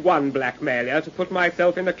destroyed one blackmailer to put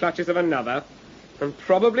myself in the clutches of another? And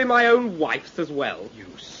probably my own wife's as well. You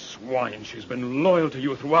swine, she's been loyal to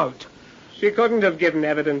you throughout. She couldn't have given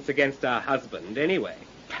evidence against her husband anyway.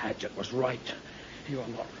 Paget was right. You're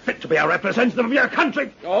not fit to be a representative of your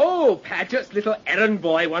country. Oh, Paget's little errand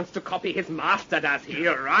boy wants to copy his master, does he?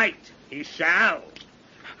 Right. He shall.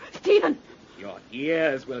 Stephen! Your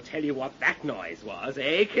ears will tell you what that noise was,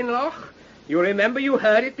 eh, Kinloch? You remember you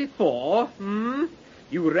heard it before,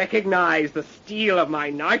 You recognize the steel of my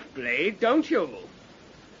knife blade, don't you?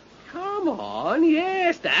 Come on,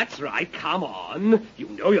 yes, that's right, come on. You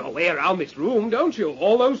know your way around this room, don't you?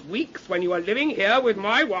 All those weeks when you were living here with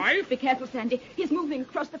my wife. Be careful, Sandy. He's moving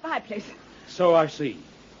across the fireplace. So I see.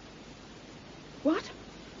 What?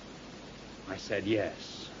 I said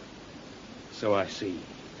yes. So I see.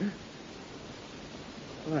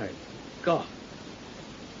 My God.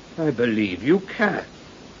 I believe you can.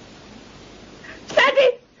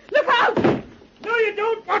 Sandy! Look out! No, you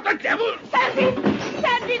don't! What the devil? Sandy!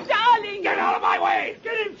 Sandy, darling! Get out of my way!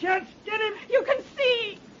 Get him, Chance! Get him! You can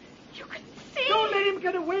see! You can see! Don't let him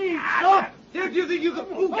get away! Stop! Don't you think you can...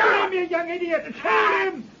 Oh, get him, you young idiot!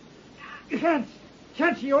 Hold him!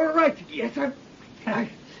 Chance, you all right? Yes, I'm...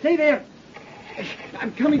 Stay there.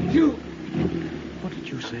 I'm coming too. What did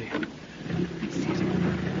you say?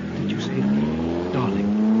 Did you say,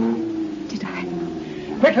 darling? Did I?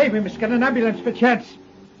 Quickly, we must get an ambulance for Chance.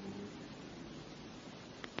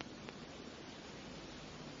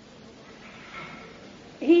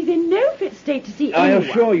 He's in no fit state to see I anyone.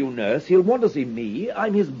 assure you, nurse, he'll want to see me.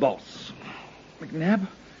 I'm his boss. McNabb?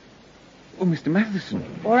 Oh, Mr. Matheson.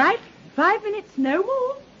 All right, 5 minutes, no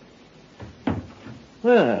more.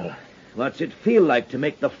 Well, what's it feel like to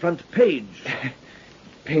make the front page?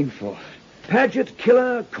 Painful. Paget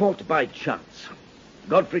killer caught by Chance.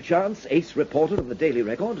 Godfrey Chance, ace reporter of the Daily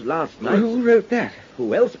Record, last night... Who wrote that?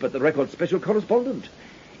 Who else but the Record's special correspondent?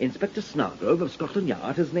 Inspector Snargrove of Scotland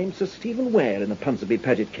Yard has named Sir Stephen Ware in the Punsonby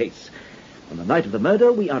Paget case. On the night of the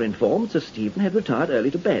murder, we are informed Sir Stephen had retired early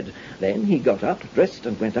to bed. Then he got up, dressed,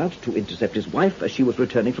 and went out to intercept his wife as she was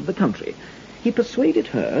returning from the country. He persuaded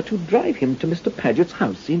her to drive him to Mr. Paget's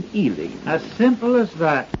house in Ealing. As simple as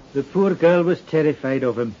that. The poor girl was terrified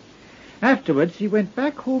of him. Afterwards, he went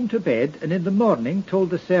back home to bed, and in the morning told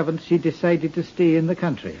the servants she decided to stay in the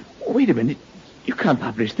country. Wait a minute. You can't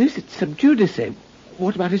publish this. It's sub judice.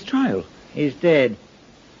 What about his trial? He's dead.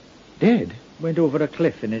 Dead? Went over a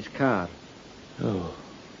cliff in his car. Oh.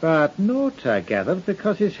 But not, I gather,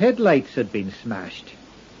 because his headlights had been smashed.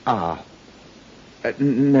 Ah.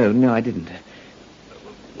 No, I didn't.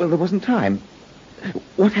 Well, there wasn't time.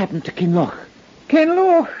 What happened to Kinloch?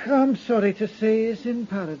 Kinloch, I'm sorry to say, is in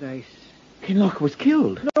paradise. Kinloch was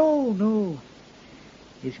killed? No.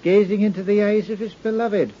 He's gazing into the eyes of his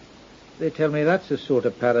beloved. They tell me that's a sort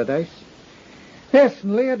of paradise.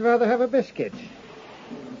 Personally, I'd rather have a biscuit.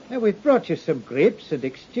 Now, we've brought you some grapes, and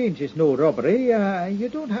exchange is no robbery. You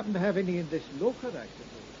don't happen to have any in this locker, I suppose?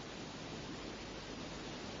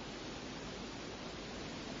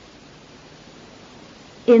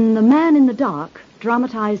 In The Man in the Dark,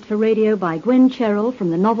 dramatised for radio by Gwen Cherrell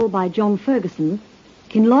from the novel by John Ferguson,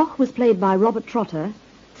 Kinloch was played by Robert Trotter,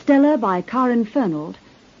 Stella by Karen Fernald,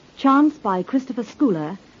 Chance by Christopher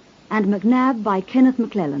Schooler, and McNabb by Kenneth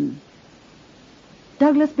McClellan.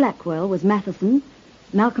 Douglas Blackwell was Matheson,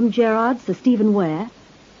 Malcolm Gerard, Sir Stephen Ware,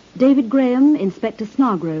 David Graham, Inspector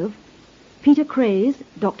Snargrove, Peter Craze,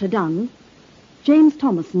 Dr. Dunn, James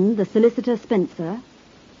Thomason, the Solicitor Spencer,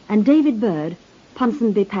 and David Bird,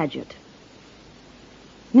 Ponsonby Paget.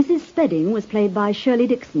 Mrs. Spedding was played by Shirley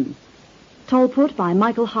Dixon, Talput by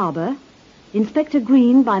Michael Harbour, Inspector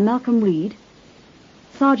Green by Malcolm Reed,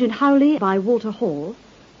 Sergeant Howley by Walter Hall,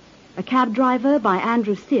 a cab driver by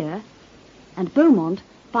Andrew Sear, and Beaumont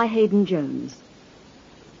by Hayden Jones.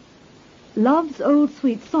 Love's Old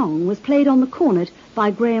Sweet Song was played on the cornet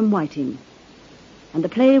by Graham Whiting, and the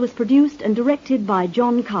play was produced and directed by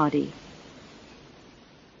John Cardy.